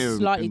think we're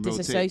slightly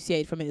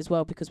disassociated from it as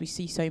well, because we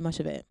see so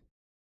much of it.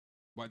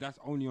 But that's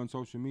only on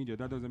social media.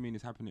 That doesn't mean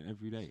it's happening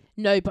every day.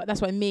 No, but that's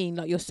what I mean.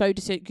 Like, you're so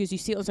because you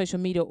see it on social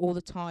media all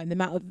the time. The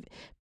amount of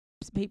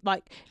people,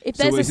 like, if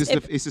there's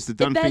it's just a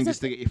done thing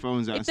just to get your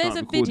phones out and start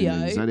recording. If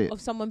there's a video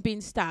of someone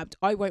being stabbed,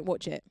 I won't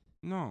watch it.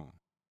 No,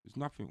 it's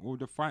nothing. All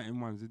the fighting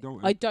ones,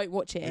 I don't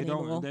watch it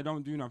anymore. They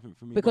don't do nothing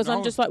for me, because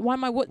I'm just like, why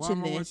am I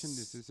watching this?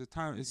 It's a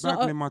time. It's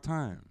battling my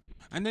time.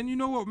 And then you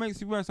know what makes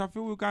it worse? I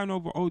feel we're going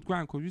over old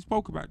ground, because we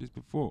spoke about this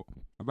before,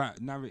 about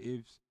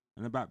narratives.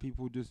 And about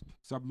people just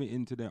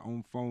submitting to their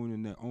own phone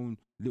and their own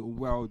little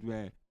world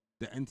where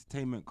the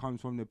entertainment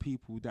comes from the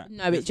people that...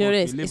 No, but do you know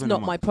what it is? It's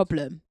not my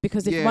problem.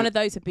 Because if one of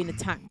those had been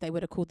attacked, they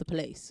would have called the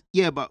police.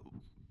 Yeah, but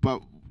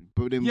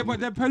then... Yeah,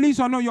 but the police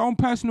are not your own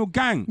personal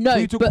gang. No, for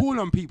you to call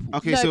on people.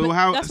 Okay, no, so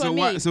how... So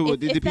what? So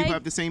did the people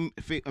have the same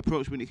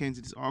approach when it came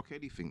to this R.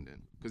 Kelly thing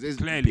then? Because there's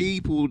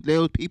there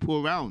were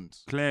people around.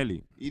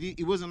 Clearly.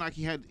 It wasn't like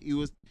he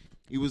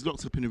was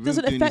locked up in a room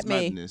doing his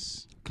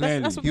madness.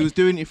 Clearly. He was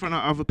doing it in front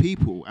of other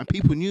people, and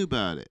people knew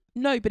about it.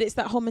 No, but it's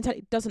that whole mentality.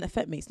 It doesn't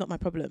affect me. It's not my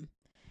problem.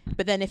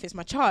 But then if it's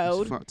my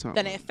child,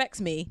 then it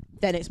affects me.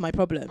 Then it's my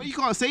problem. But you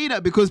can't say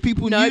that, because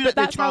people knew that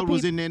their child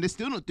was in there, and they're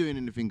still not doing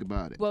anything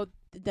about it. Well,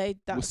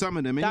 some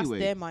of them anyway.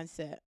 That's their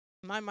mindset.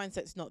 My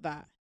mindset's not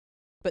that.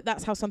 But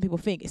that's how some people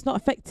think. It's not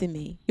affecting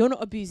me. You're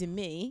not abusing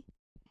me.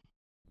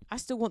 I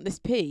still want this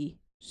pee.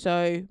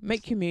 So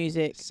make your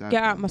music.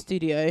 Get out my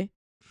studio.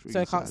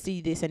 So I can't see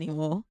this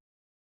anymore.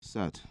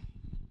 Sad.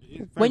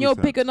 When you're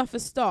big enough a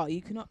star,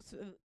 you cannot.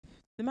 The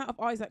amount of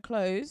eyes that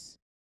close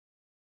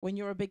when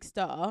you're a big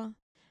star.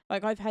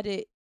 Like, I've had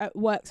it at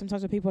work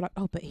sometimes, where people are like,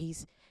 "Oh, but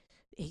he's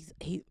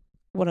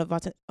one of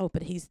us. Oh,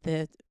 but he's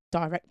the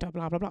director,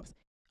 blah blah blah,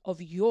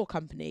 of your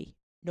company,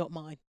 not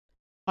mine.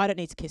 I don't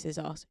need to kiss his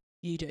ass.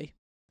 You do.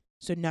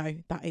 So no,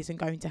 that isn't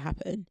going to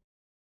happen."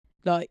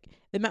 Like,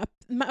 the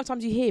amount of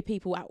times you hear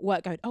people at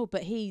work going, "Oh,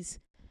 but he's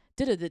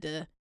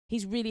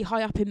he's really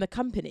high up in the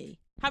company."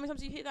 How many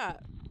times do you hear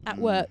that at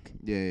work?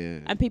 Yeah.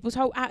 And people's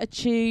whole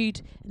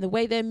attitude and the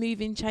way they're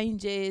moving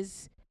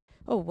changes.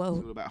 Oh, well.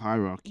 It's all about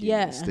hierarchy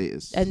and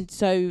status. And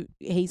so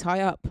he's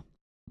high up.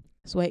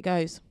 That's the way it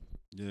goes.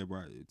 Yeah,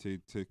 but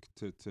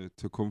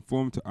to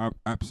conform to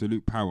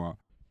absolute power,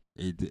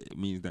 it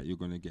means that you're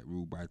going to get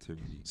ruled by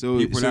tyranny. So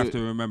people have to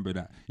remember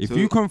that. If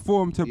you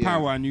conform to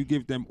power and you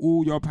give them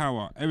all your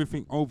power,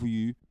 everything over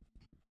you,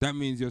 that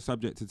means you're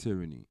subject to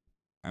tyranny.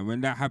 And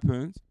when that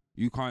happens,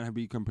 you can't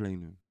be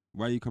complaining.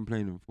 Why are you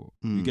complaining for?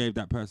 You gave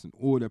that person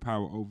all the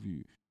power over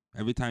you.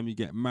 Every time you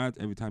get mad,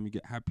 every time you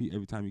get happy,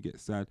 every time you get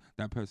sad,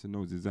 that person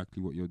knows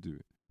exactly what you're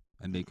doing.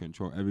 And they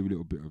control every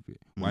little bit of it.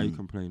 Why are you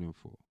complaining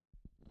for?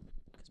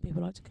 Because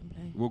people like to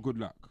complain. Well, good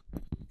luck.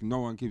 No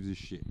one gives a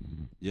shit.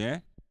 Yeah?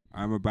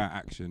 I'm about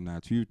action now.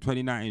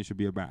 2019 should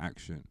be about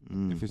action.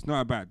 If it's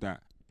not about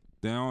that,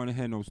 then I don't want to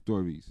hear no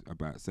stories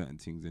about certain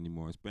things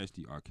anymore,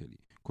 especially R. Kelly.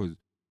 Because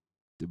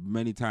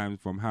many times,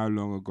 from how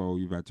long ago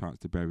you've had a chance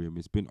to bury him,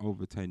 it's been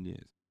over 10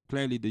 years.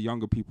 Clearly, the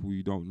younger people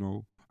you don't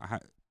know,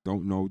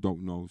 don't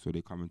know, so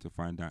they're coming to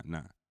find out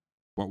now.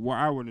 But what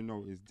I want to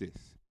know is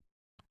this.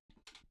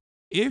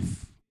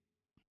 If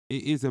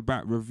it is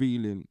about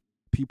revealing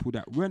people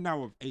that we're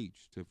now of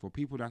age, so for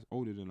people that's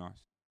older than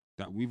us,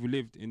 that we've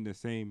lived in the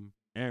same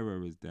era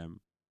as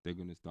them, they're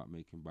going to start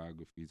making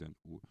biographies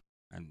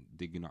and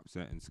digging up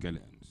certain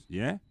skeletons,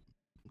 yeah?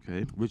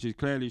 Okay. which is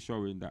clearly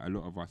showing that a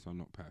lot of us are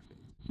not perfect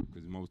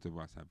because most of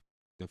us have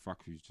the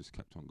fuckeries just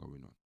kept on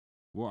going on.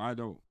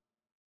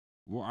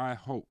 What I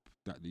hope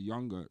that the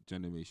younger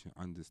generation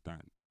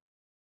understand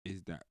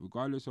is that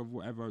regardless of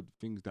whatever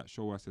things that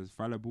show us as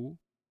fallible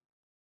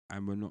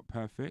and we're not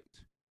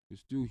perfect, we're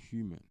still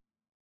human.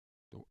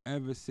 Don't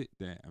ever sit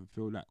there and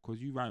feel like,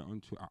 because you write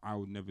on Twitter, I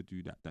would never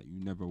do that, that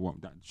you never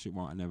want, that shit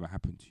won't never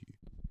happen to you.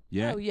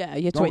 Yeah? Oh, yeah.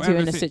 You have to Don't wait till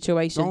you're in ever a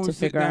situation Don't to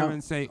sit figure there out.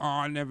 and say, oh,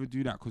 I'll never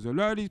do that. Because a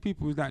lot of these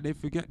people is like, they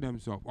forget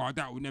themselves. Oh,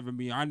 that would never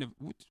be, I never.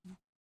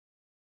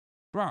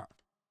 Bruh,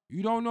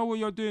 you don't know what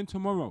you're doing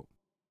tomorrow.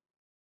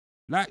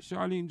 Like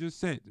Charlene just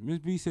said, Ms.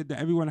 B said that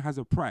everyone has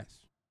a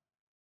price.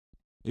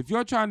 If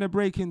you're trying to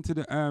break into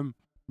the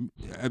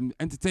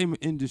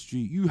entertainment industry,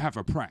 you have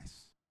a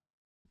price.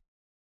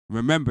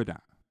 Remember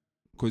that.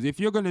 Because if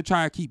you're going to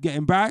try to keep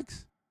getting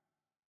bags,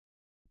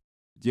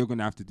 you're going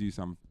to have to do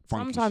some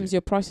funky Sometimes shit.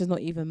 your price is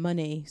not even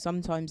money.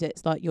 Sometimes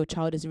it's like your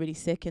child is really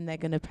sick and they're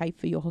going to pay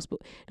for your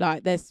hospital.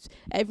 Like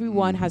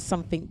everyone has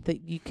something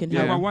that you can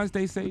Yeah, help. but once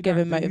they say give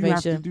that, him then you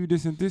have to motivation. do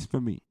this and this for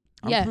me.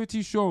 I'm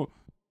pretty sure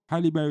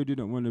Halle Berry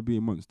didn't want to be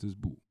in Monsters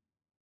Ball.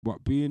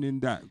 But being in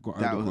that got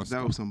That her the was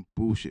Oscar. some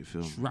bullshit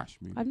film. Trash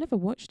movie. I've never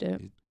watched it.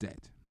 It's dead.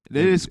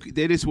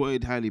 They just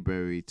wanted Halle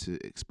Berry to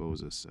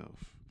expose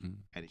herself,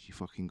 and she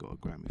fucking got a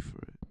Grammy for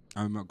it.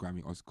 I'm not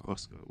Grammy, Oscar,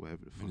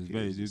 whatever the fuck It's it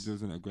very, is. this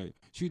wasn't a great.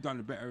 She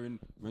done better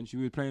when she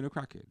was playing a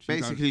crackhead.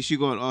 Basically, she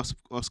got an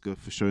Oscar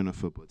for showing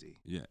off her body.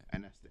 Yeah.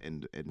 And that's the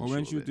end. Well,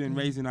 when she was doing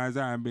Raising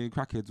Isaiah and being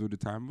crackheads all the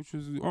time, which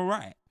was all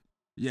right.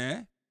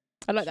 Yeah.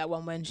 I like that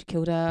one when she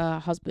killed her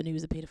husband who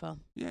was a paedophile.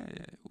 Yeah.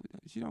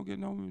 She don't get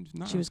nothing.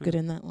 She was good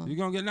in that one. You're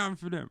going to get nothing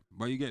for them,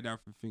 but you get that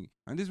for thing.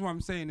 And this is what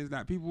I'm saying is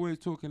that people always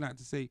talking like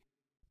to say,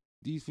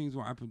 these things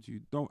won't happen to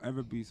you. Don't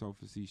ever be so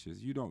facetious.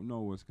 You don't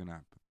know what's going to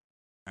happen.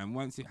 And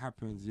once it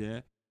happens,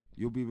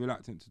 you'll be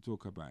reluctant to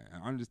talk about it.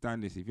 And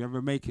understand this, if you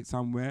ever make it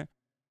somewhere,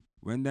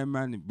 when them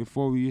man,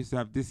 before we used to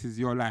have This Is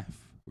Your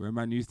Life, where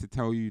man used to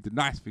tell you the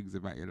nice things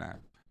about your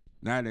life.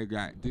 Now they're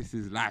like, this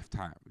is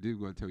lifetime. This is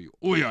going to tell you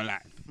all your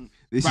life.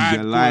 This is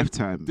your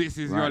lifetime. This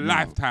is your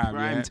lifetime.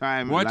 Prime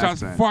time. Watch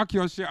lifetime. us fuck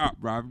your shit up,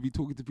 bro. Be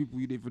talking to people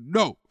you didn't even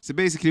know. So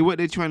basically, what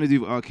they're trying to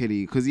do with R.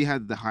 Kelly, because he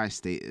had the high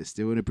status,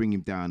 they want to bring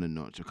him down a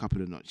notch, a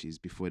couple of notches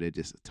before they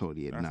just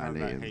totally That sounds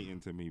annihilate like him. hating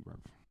to me, bro.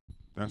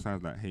 That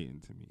sounds like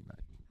hating to me. Like,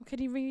 Can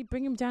he really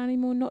bring him down any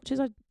more notches?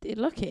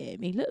 Look at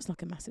him. He looks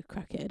like a massive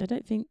crackhead. I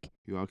don't think.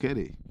 You R.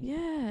 Kelly?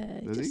 Yeah.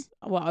 Does he?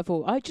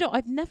 Well,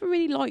 I've never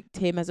really liked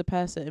him as a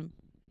person.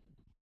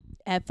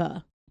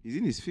 Ever. He's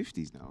in his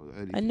 50s now.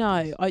 Early I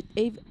know.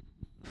 50s.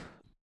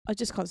 I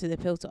just can't see the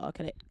appeal to R.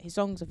 Kelly. His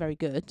songs are very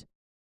good.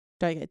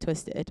 Don't get it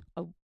twisted.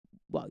 I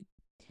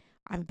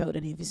haven't built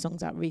any of his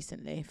songs out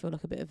recently. I feel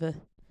like a bit of a.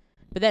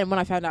 But then when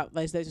I found out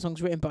those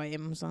songs written by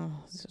him, I was like,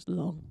 oh, it's just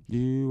long.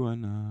 you are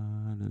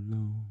not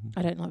alone.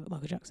 I don't like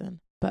Michael Jackson.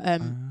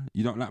 But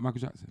You don't like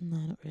Michael Jackson? no,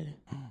 not really.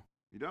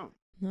 You don't?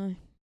 No.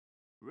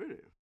 Really?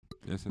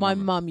 Yes, My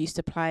mum used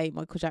to play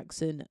Michael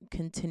Jackson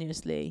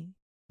continuously.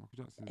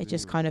 It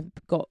just kind of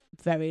got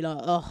very like,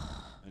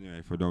 oh.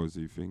 Anyway, for those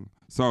who think.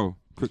 So,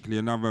 quickly,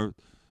 another.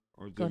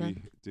 Or Go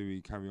on. do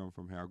we carry on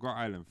from here? I've got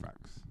island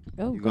facts.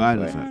 Oh, You go got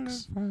for island it.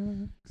 facts.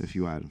 A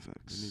few island We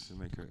facts. need to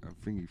make a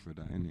thingy for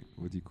that, innit?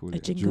 What do you call A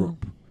it? jingle.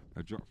 Drop.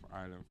 A drop for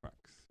island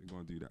facts. We're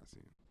going to do that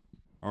soon.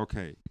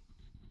 Okay.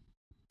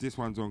 This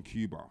one's on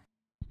Cuba.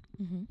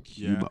 Mm-hmm.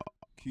 Cuba.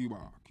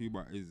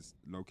 Cuba is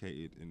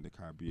located in the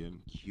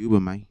Caribbean, Cuba,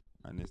 man.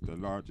 and it's the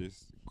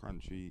largest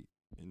country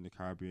in the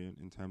Caribbean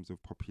in terms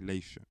of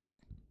population,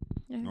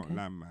 Yeah, not okay.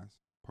 landmass,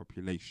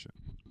 population.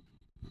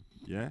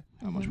 Yeah?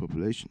 How much Mhm.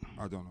 population?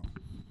 I don't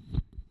know.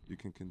 You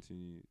can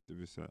continue the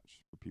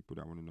research for people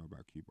that want to know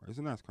about Cuba. It's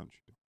a nice country,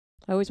 though.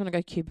 I always want to go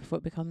to Cuba before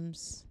it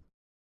becomes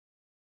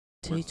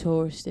too West.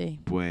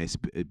 touristy. Boy, it's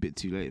a bit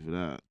too late for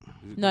that.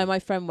 Is it No, nice? my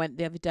friend went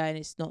the other day and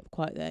it's not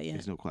quite there yet.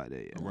 It's not quite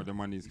there yet. Well, the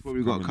money's You've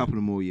probably got a coming couple in.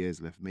 of more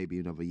years left, maybe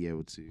another year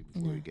or two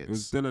before Yeah. it It was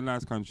gets. still a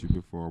nice country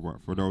before,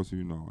 but for those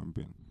who know and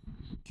been.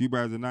 Cuba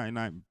has a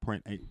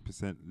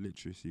 99.8%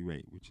 literacy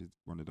rate, which is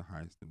one of the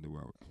highest in the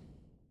world.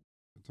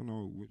 I don't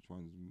know which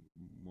one's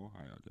more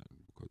higher than,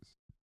 because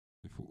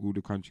if all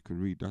the country could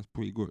read, that's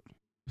pretty good.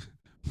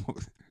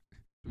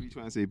 What are you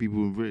trying to say? People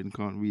in Britain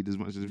can't read as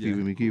much as Yeah,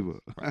 people in of Cuba.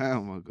 course.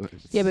 Oh my gosh.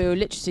 Yeah, but your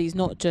literacy is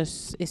not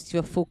just, it's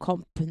your full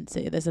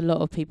competency. There's a lot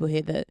of people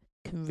here that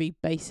can read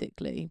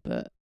basically,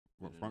 but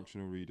What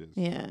functional readers?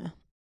 yeah.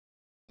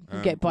 You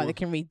can get by, they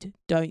can read,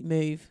 don't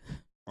move.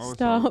 Also,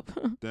 Stop.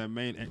 their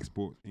main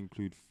exports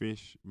include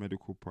fish,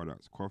 medical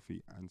products,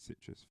 coffee, and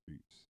citrus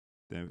fruits.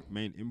 Their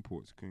main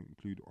imports can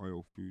include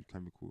oil, food,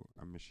 chemical,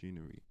 and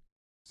machinery.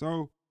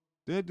 So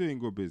they're doing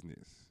good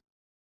business,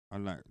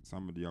 unlike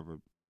some of the other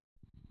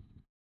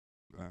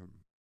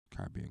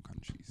Caribbean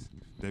countries.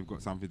 They've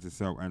got something to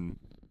sell and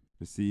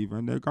receive,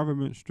 and their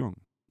government's strong.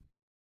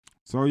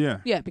 So yeah,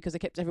 Yeah, because they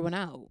kept everyone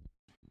out.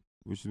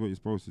 which is what you're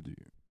supposed to do.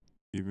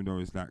 Even though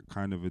it's like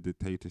kind of a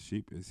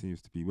dictatorship, it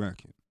seems to be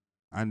working.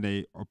 And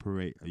they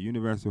operate a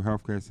universal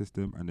healthcare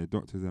system, and the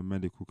doctors and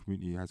medical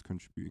community has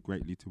contributed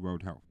greatly to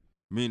world health.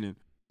 Meaning,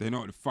 They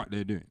know what the fuck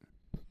they're doing.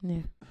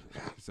 Yeah.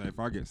 So if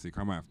I get sick,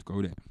 I might have to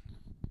go there.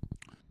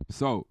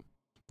 So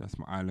that's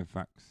my island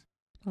facts.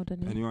 Hold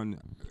on. Anyone,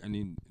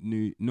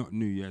 not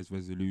New Year's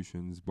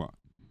resolutions, but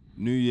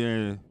New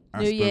Year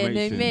New year,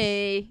 aspirations. new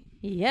me.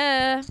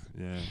 Yeah.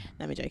 Yeah.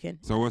 No, I'm joking.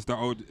 So what's the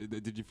old?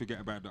 Did you forget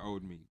about the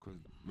old me? Because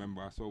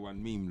remember, I saw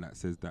one meme that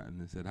says that,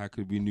 and it said, "How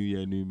could be New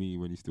Year, new me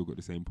when you still got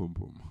the same pum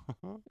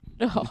pum?"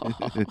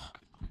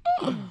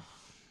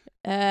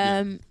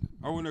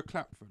 I want to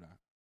clap for that.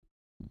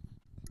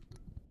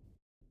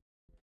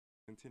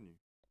 Continue.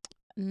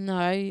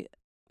 No,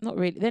 not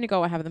really. The only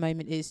goal I have at the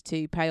moment is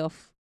to pay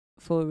off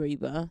for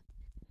Aruba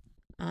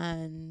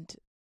and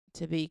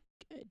to be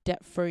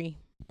debt free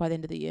by the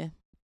end of the year.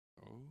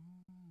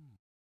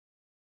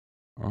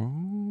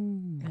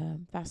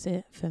 That's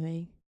it for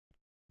me.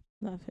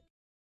 Love it.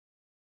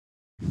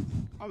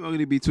 I'm not going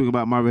to be talking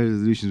about my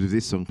resolutions with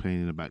this song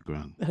playing in the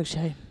background. Oh,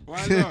 shame.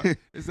 Why not?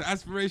 It's an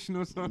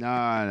aspirational song.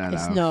 No.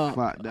 It's not.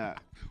 Fuck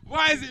that.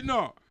 Why is it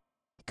not?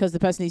 Because the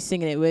person who's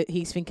singing it,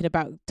 he's thinking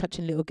about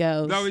touching little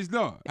girls. No, he's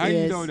not. How He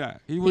you is. know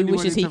that? He really wishes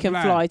wanted he to can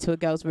fly to a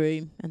girl's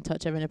room and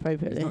touch her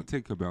inappropriately. It's not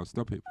Tinkerbell.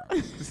 Stop it, bro.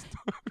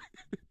 Stop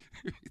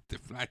it. To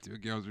fly to a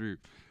girl's room.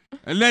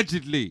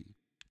 Allegedly.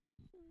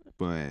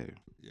 But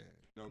Yeah,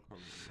 no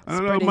comment. I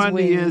don't know, Spread his man.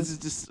 The years wings. is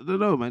just, I don't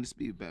know, man. Just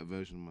be a better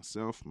version of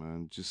myself,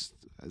 man. Just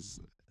as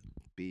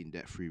being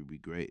debt free would be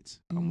great.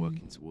 I'm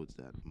working towards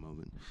that at the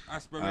moment.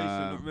 Aspiration,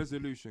 not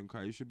resolution,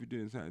 Kai. You should be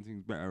doing certain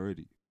things better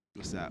already.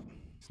 What's that?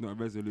 It's not a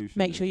resolution.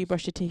 Make sure you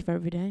brush your teeth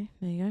every day.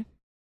 There you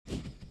go.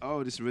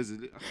 Oh, this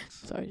resolution.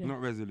 Sorry. Joe. Not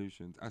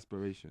resolutions,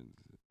 aspirations.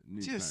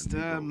 New Just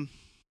plan, new goal.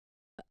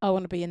 I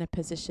want to be in a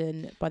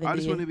position by the I end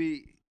of just the want year.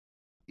 to be.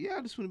 Yeah,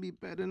 I just want to be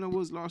better than I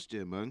was last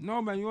year, man.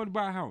 No, man, you want to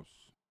buy a house.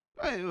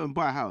 Hey,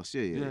 buy a house.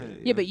 Yeah.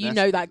 Yeah, but you That's-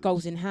 know that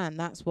goal's in hand.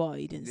 That's why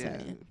you didn't say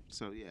it.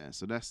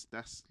 So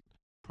that's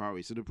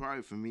priority. So the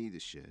priority for me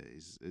this year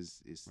is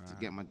to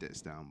get my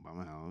debts down, buy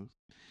my house,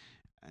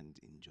 and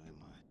enjoy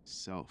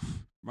myself.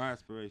 My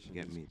aspiration.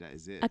 Get is- me? That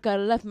is it. I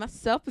gotta love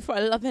myself before I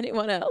love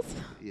anyone else.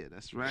 Yeah,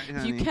 that's right, If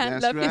honey. you can't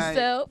That's love right.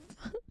 yourself,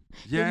 Yes,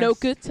 you're no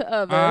good to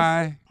others.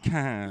 I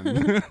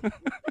can.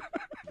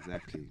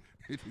 Exactly.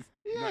 It is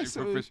Yeah, not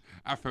so-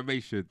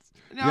 affirmations.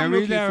 No, Yeah, I'm we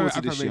looking know forward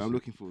to this year. affirmation. I'm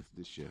looking forward to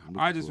this year.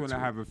 I just want to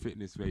have a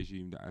fitness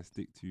regime that I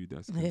stick to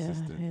that's Yeah, I hear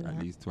consistent at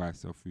that. least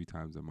twice or 3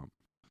 times a month.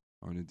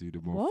 I want to do the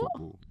more What?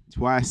 football.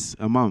 twice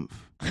a month.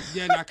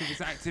 Yeah, like if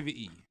it's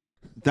activity.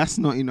 That's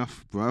not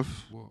enough, bruv.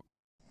 What?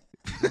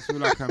 That's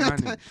all I can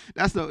manage.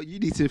 That's not. You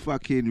need to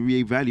fucking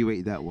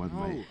reevaluate that one,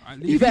 No, mate. at If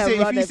least you, better say,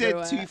 run if you said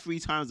everywhere. 2-3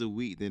 times a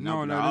week, then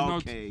No, I'll be no, like, there's no-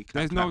 okay.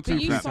 there's no But two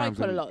you times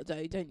cycle a a week. lot,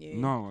 though, don't you?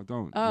 No, I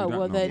don't. Oh, do that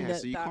well, no then more. Yeah,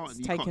 so you that's can't.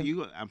 You taken. can't. You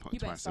got amp up You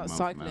better twice a start month,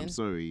 cycling. man. I'm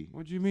sorry.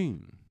 What do you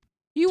mean?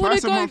 You want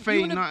Twice to a go? month You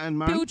ain't want to nothing,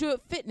 man. build your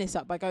fitness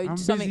up by going I'm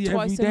to something busy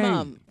twice every a day.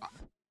 month.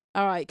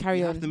 All right, carry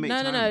You on. have to make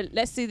No. time.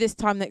 Let's see this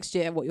time next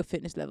year what your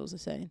fitness levels are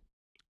saying.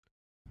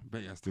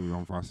 Bet I still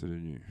run faster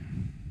than you.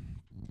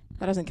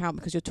 That doesn't count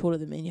because you're taller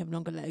than me and you have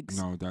longer legs.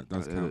 No, that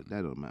does That, count.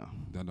 that don't matter.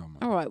 That don't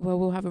matter. All right, well,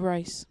 we'll have a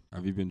race.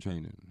 Have you been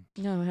training?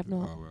 No, I have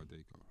not. Oh well, there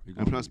you go. You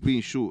And got plus, me.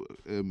 being short,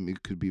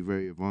 it could be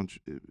very be an advantage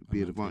to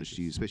you,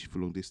 Advantageous. especially for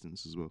long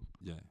distance as well.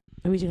 Yeah,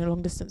 Are we doing a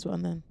long distance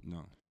one then?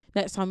 no,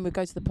 Next time we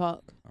go to the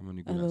park. I'm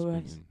only good And at we'll race.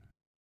 sprinting.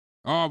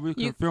 Oh, we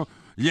can You- film.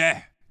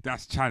 Yeah,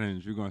 that's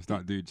challenge. We're gonna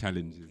start doing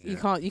challenges. You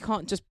Yeah.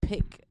 can't just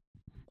pick.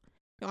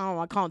 Oh,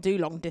 I can't do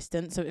long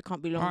distance, so it can't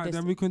be long Alright,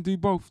 distance. then we can do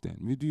both. Then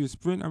we do a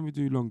sprint and we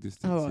do long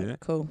distance. All right, Yeah.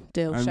 cool,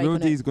 deal. And Shake Real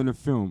on D's it. gonna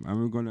film and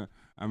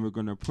we're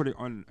gonna put it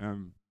on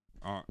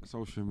our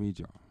social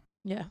media.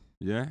 Yeah,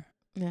 Yeah.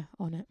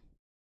 on it.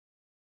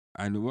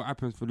 And what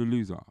happens for the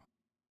loser?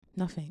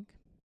 Nothing.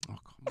 Oh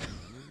come on,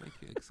 man.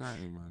 Make it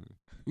exciting, man.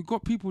 We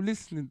got people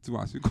listening to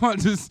us. We can't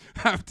just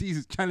have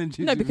these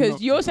challenges. No, if we're because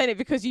not- you're saying it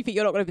because you think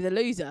you're not going to be the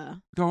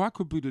loser. No, I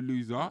could be the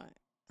loser. Right.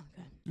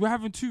 Okay. We're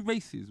having 2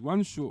 races.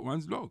 One's short,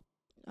 one's long.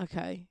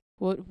 Okay.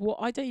 What?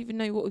 I don't even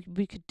know what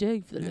we could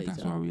do for the Yeah, loser.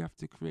 that's why we have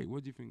to create.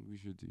 What do you think we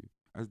should do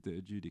as the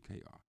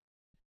adjudicator?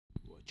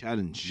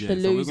 Challenge. Yeah,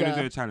 The so we're gonna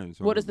loser. do a challenge.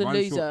 So What does the one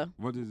loser-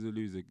 what does the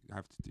loser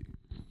have to do?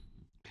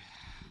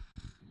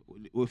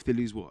 Or if they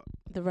lose what?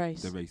 The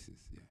race. The races,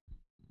 yeah.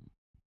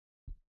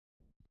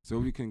 So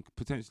we can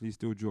potentially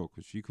still draw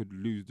because she could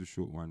lose the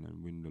short one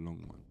and win the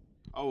long one.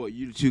 Oh, what,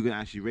 you two gonna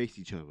actually race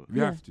each other? We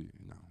Yeah. have to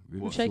now.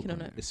 I'm shaking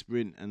on The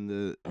sprint and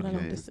the And a long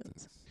okay.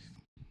 distance.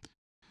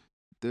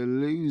 The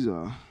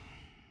loser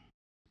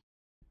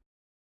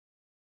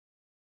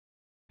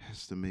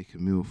has to make a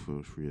meal for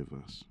the 3 of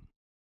us.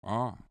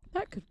 Ah,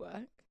 That could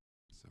work.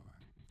 so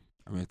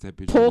I'm gonna take a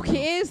picture. Pork of it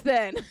is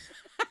then.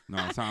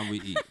 No, something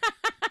we eat.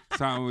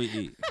 Something we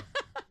eat.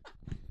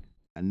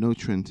 And no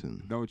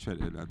Trenton. Don't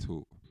tread it at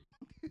all.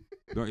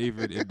 Not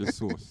even in the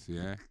sauce,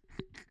 yeah.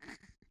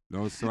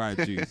 No soy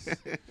juice.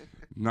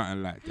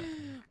 Nothing like that.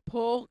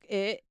 Pork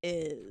it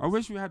is. I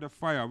wish we had a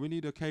fire. We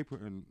need a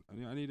Caperton.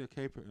 I need a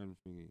Caperton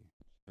thingy.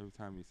 Every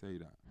time we say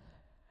that.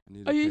 I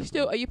need a Are you Caperton.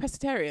 still? Are you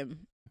pescatarian?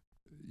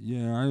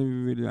 Yeah, I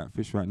don't really like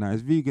fish right now.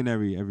 It's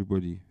veganary,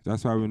 everybody.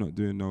 That's why we're not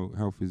doing no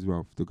health is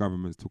wealth. The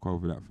government's took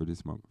over that for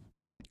this month.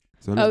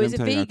 So let Oh, them is it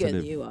tell you how to vegan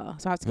live. you are?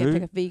 So I have to go Who?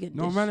 pick a vegan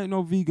No, dish. man, ain't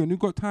no vegan. You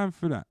got time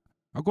for that?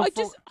 I got.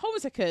 Hold a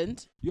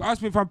second. You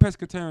asked me if I'm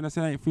pescatarian. I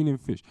said I ain't feeling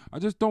fish. I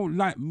just don't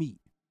like meat.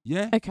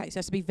 Yeah, Okay, so it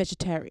has to be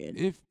vegetarian.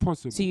 if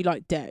possible. So you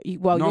like dairy?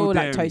 No You're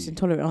dairy. lactose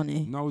intolerant, aren't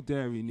you? No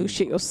dairy. You'll neither.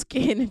 shit your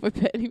skin if I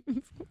put any.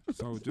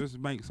 So just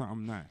make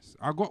something nice.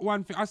 I got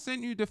one thing. I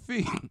sent you the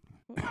thing.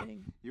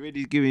 You're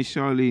already giving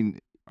Charlene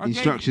I gave-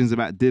 instructions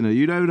about dinner.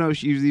 You don't know if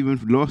she's even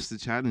lost the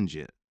challenge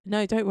yet.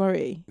 No, don't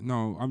worry.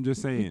 No, I'm just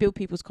You saying. build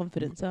people's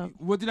confidence up.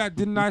 What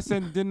didn't I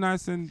send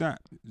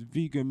that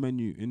vegan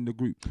menu in the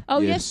group? Oh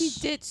yes, Yes.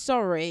 you did.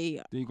 Sorry.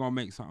 Then you gonna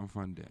make something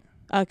fun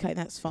there. Okay,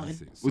 that's fine.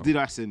 That's it. Or So, did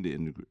I send it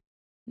in the group?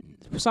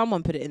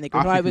 Someone put it in the I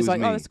group. think I it was was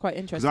like, me. oh, that's quite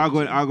Because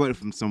interesting. I got it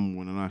from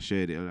someone and I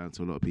shared it around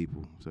to a lot of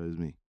people. So it was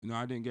me. no,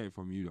 I didn't get it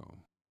from you though.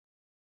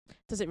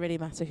 Does it really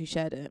matter who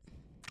shared it?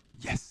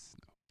 Yes.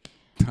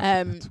 No.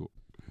 Doesn't Um, at all.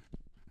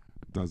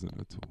 Doesn't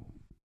at all.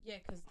 Yeah,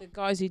 because the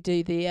guys who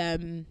do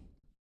the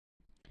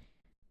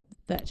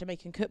that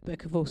Jamaican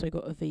cookbook have also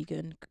got a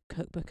vegan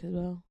cookbook as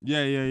well.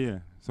 Yeah.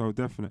 So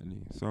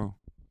definitely. So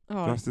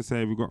Oh, just to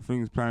say, we got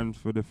things planned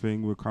for the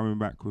thing. We're coming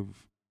back with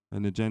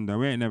an agenda.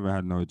 We ain't never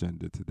had no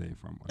agenda today,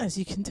 if I'm honest. as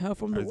you can tell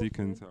from the. As you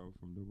can tell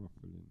from the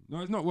waffling.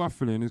 No, it's not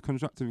waffling. It's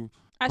constructive.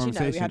 Actually, no,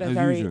 we had a conversation as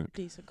very usual.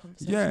 decent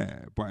conversation. Yeah,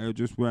 but it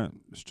just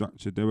weren't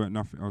structured. There weren't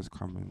nothing else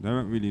coming. There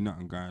weren't really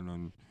nothing going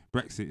on.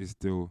 Brexit is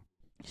still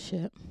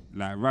Shit.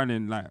 like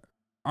running. Like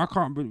I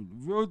can't believe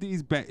Real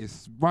D's bet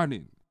is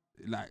running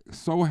like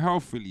so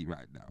healthily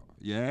right now.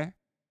 Yeah,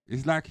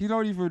 it's like he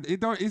don't even.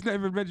 It's not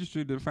even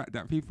registering the fact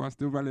that people are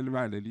still running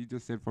around, and he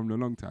just said from the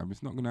long time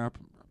it's not gonna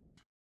happen. Bro.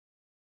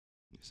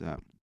 It's that.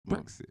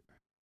 Well, Brexit.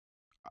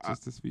 I-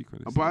 Just to speak on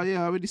it. but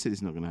yeah, I already said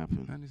it's not going to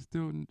happen. And it's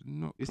still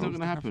not. It's not close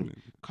gonna to happen.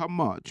 happening. Come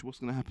March, what's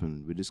going to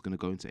happen? We're just going to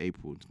go into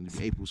April. It's going to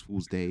be April's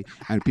Fool's Day.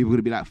 And people are going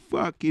to be like,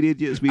 fucking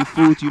idiots, we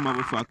fooled you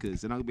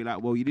motherfuckers. And I'll be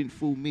like, well, you didn't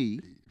fool me.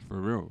 For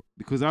real.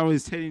 Because I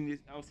was telling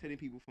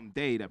people from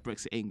day that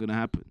Brexit ain't going to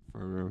happen.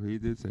 For real. He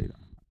did say that.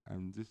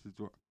 And this is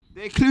what.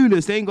 They're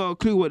clueless. They ain't got a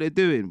clue what they're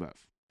doing, bruv.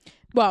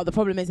 Well, the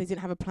problem is they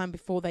didn't have a plan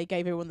before they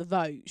gave everyone the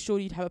vote.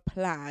 Surely you'd have a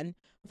plan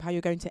of how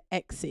you're going to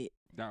exit.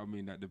 That would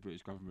mean that the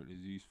British government is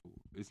useful.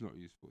 It's not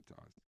useful to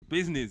us.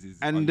 Business is.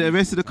 And the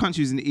rest of the unuseful to us.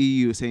 countries in the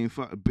EU are saying,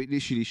 fuck,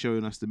 literally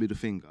showing us the middle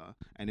finger.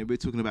 And then we're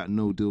talking about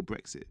no deal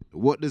Brexit.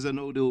 What does a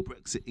no deal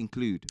Brexit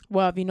include?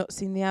 Well, have you not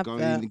seen the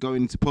advert?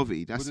 Going into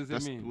poverty. What does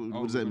it mean?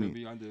 What does that mean?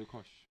 Be under the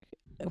cosh.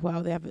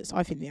 Well, the adverts.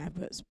 I think the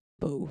adverts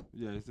bull.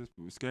 Yeah, it's just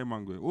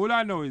scaremongering. All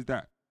I know is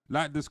that,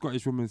 like the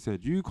Scottish woman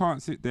said, you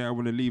can't sit there and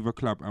want to leave a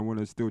club and want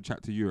to still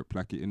chat to Europe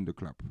like you're in the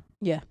club.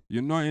 Yeah.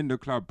 You're not in the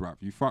club, bruv.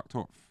 You fucked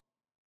off.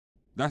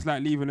 That's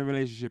like leaving a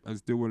relationship and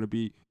still want to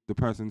be the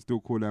person still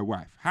call their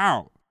wife.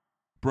 How?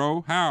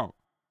 Bro, how?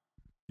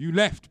 You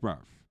left, bruv.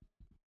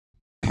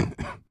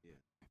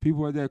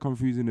 People are there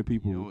confusing the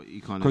people. You know what, you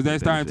can't Because have they're the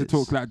starting to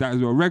benefits. talk like that as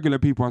well. Regular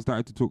people are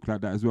starting to talk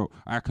like that as well.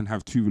 I can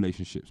have two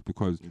relationships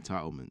because,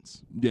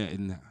 Entitlements. yeah,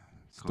 nah,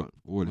 stop Can't.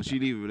 all of Once that. you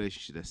leave a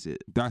relationship, that's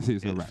it. That's it,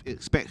 it's a wrap.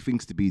 Expect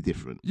things to be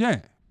different.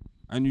 Yeah.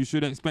 And you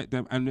should expect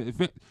them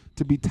and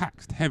to be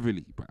taxed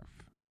heavily, bruv.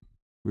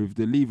 With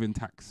the leaving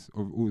tax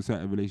of all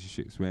certain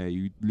relationships where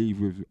you leave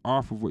with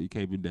half of what you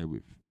came in there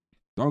with.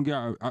 Don't get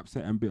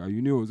upset and bitter.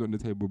 You knew it was on the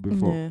table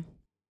before. Yeah.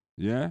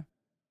 Yeah?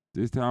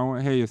 This time I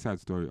won't hear your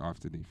sad story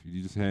after this.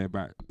 You just hear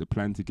about the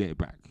plan to get it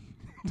back.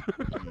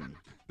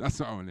 That's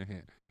what I want to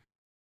hear.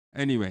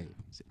 Anyway.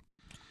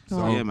 So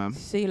Right. yeah, man.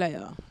 See you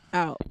later.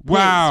 Out.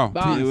 Wow.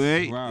 Peace. Bye.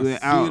 Anyway, Wow. we're See you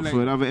out later.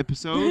 for another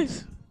episode.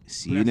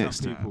 See you Bless up, next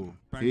time. people.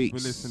 Thanks Peace.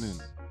 for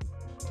listening.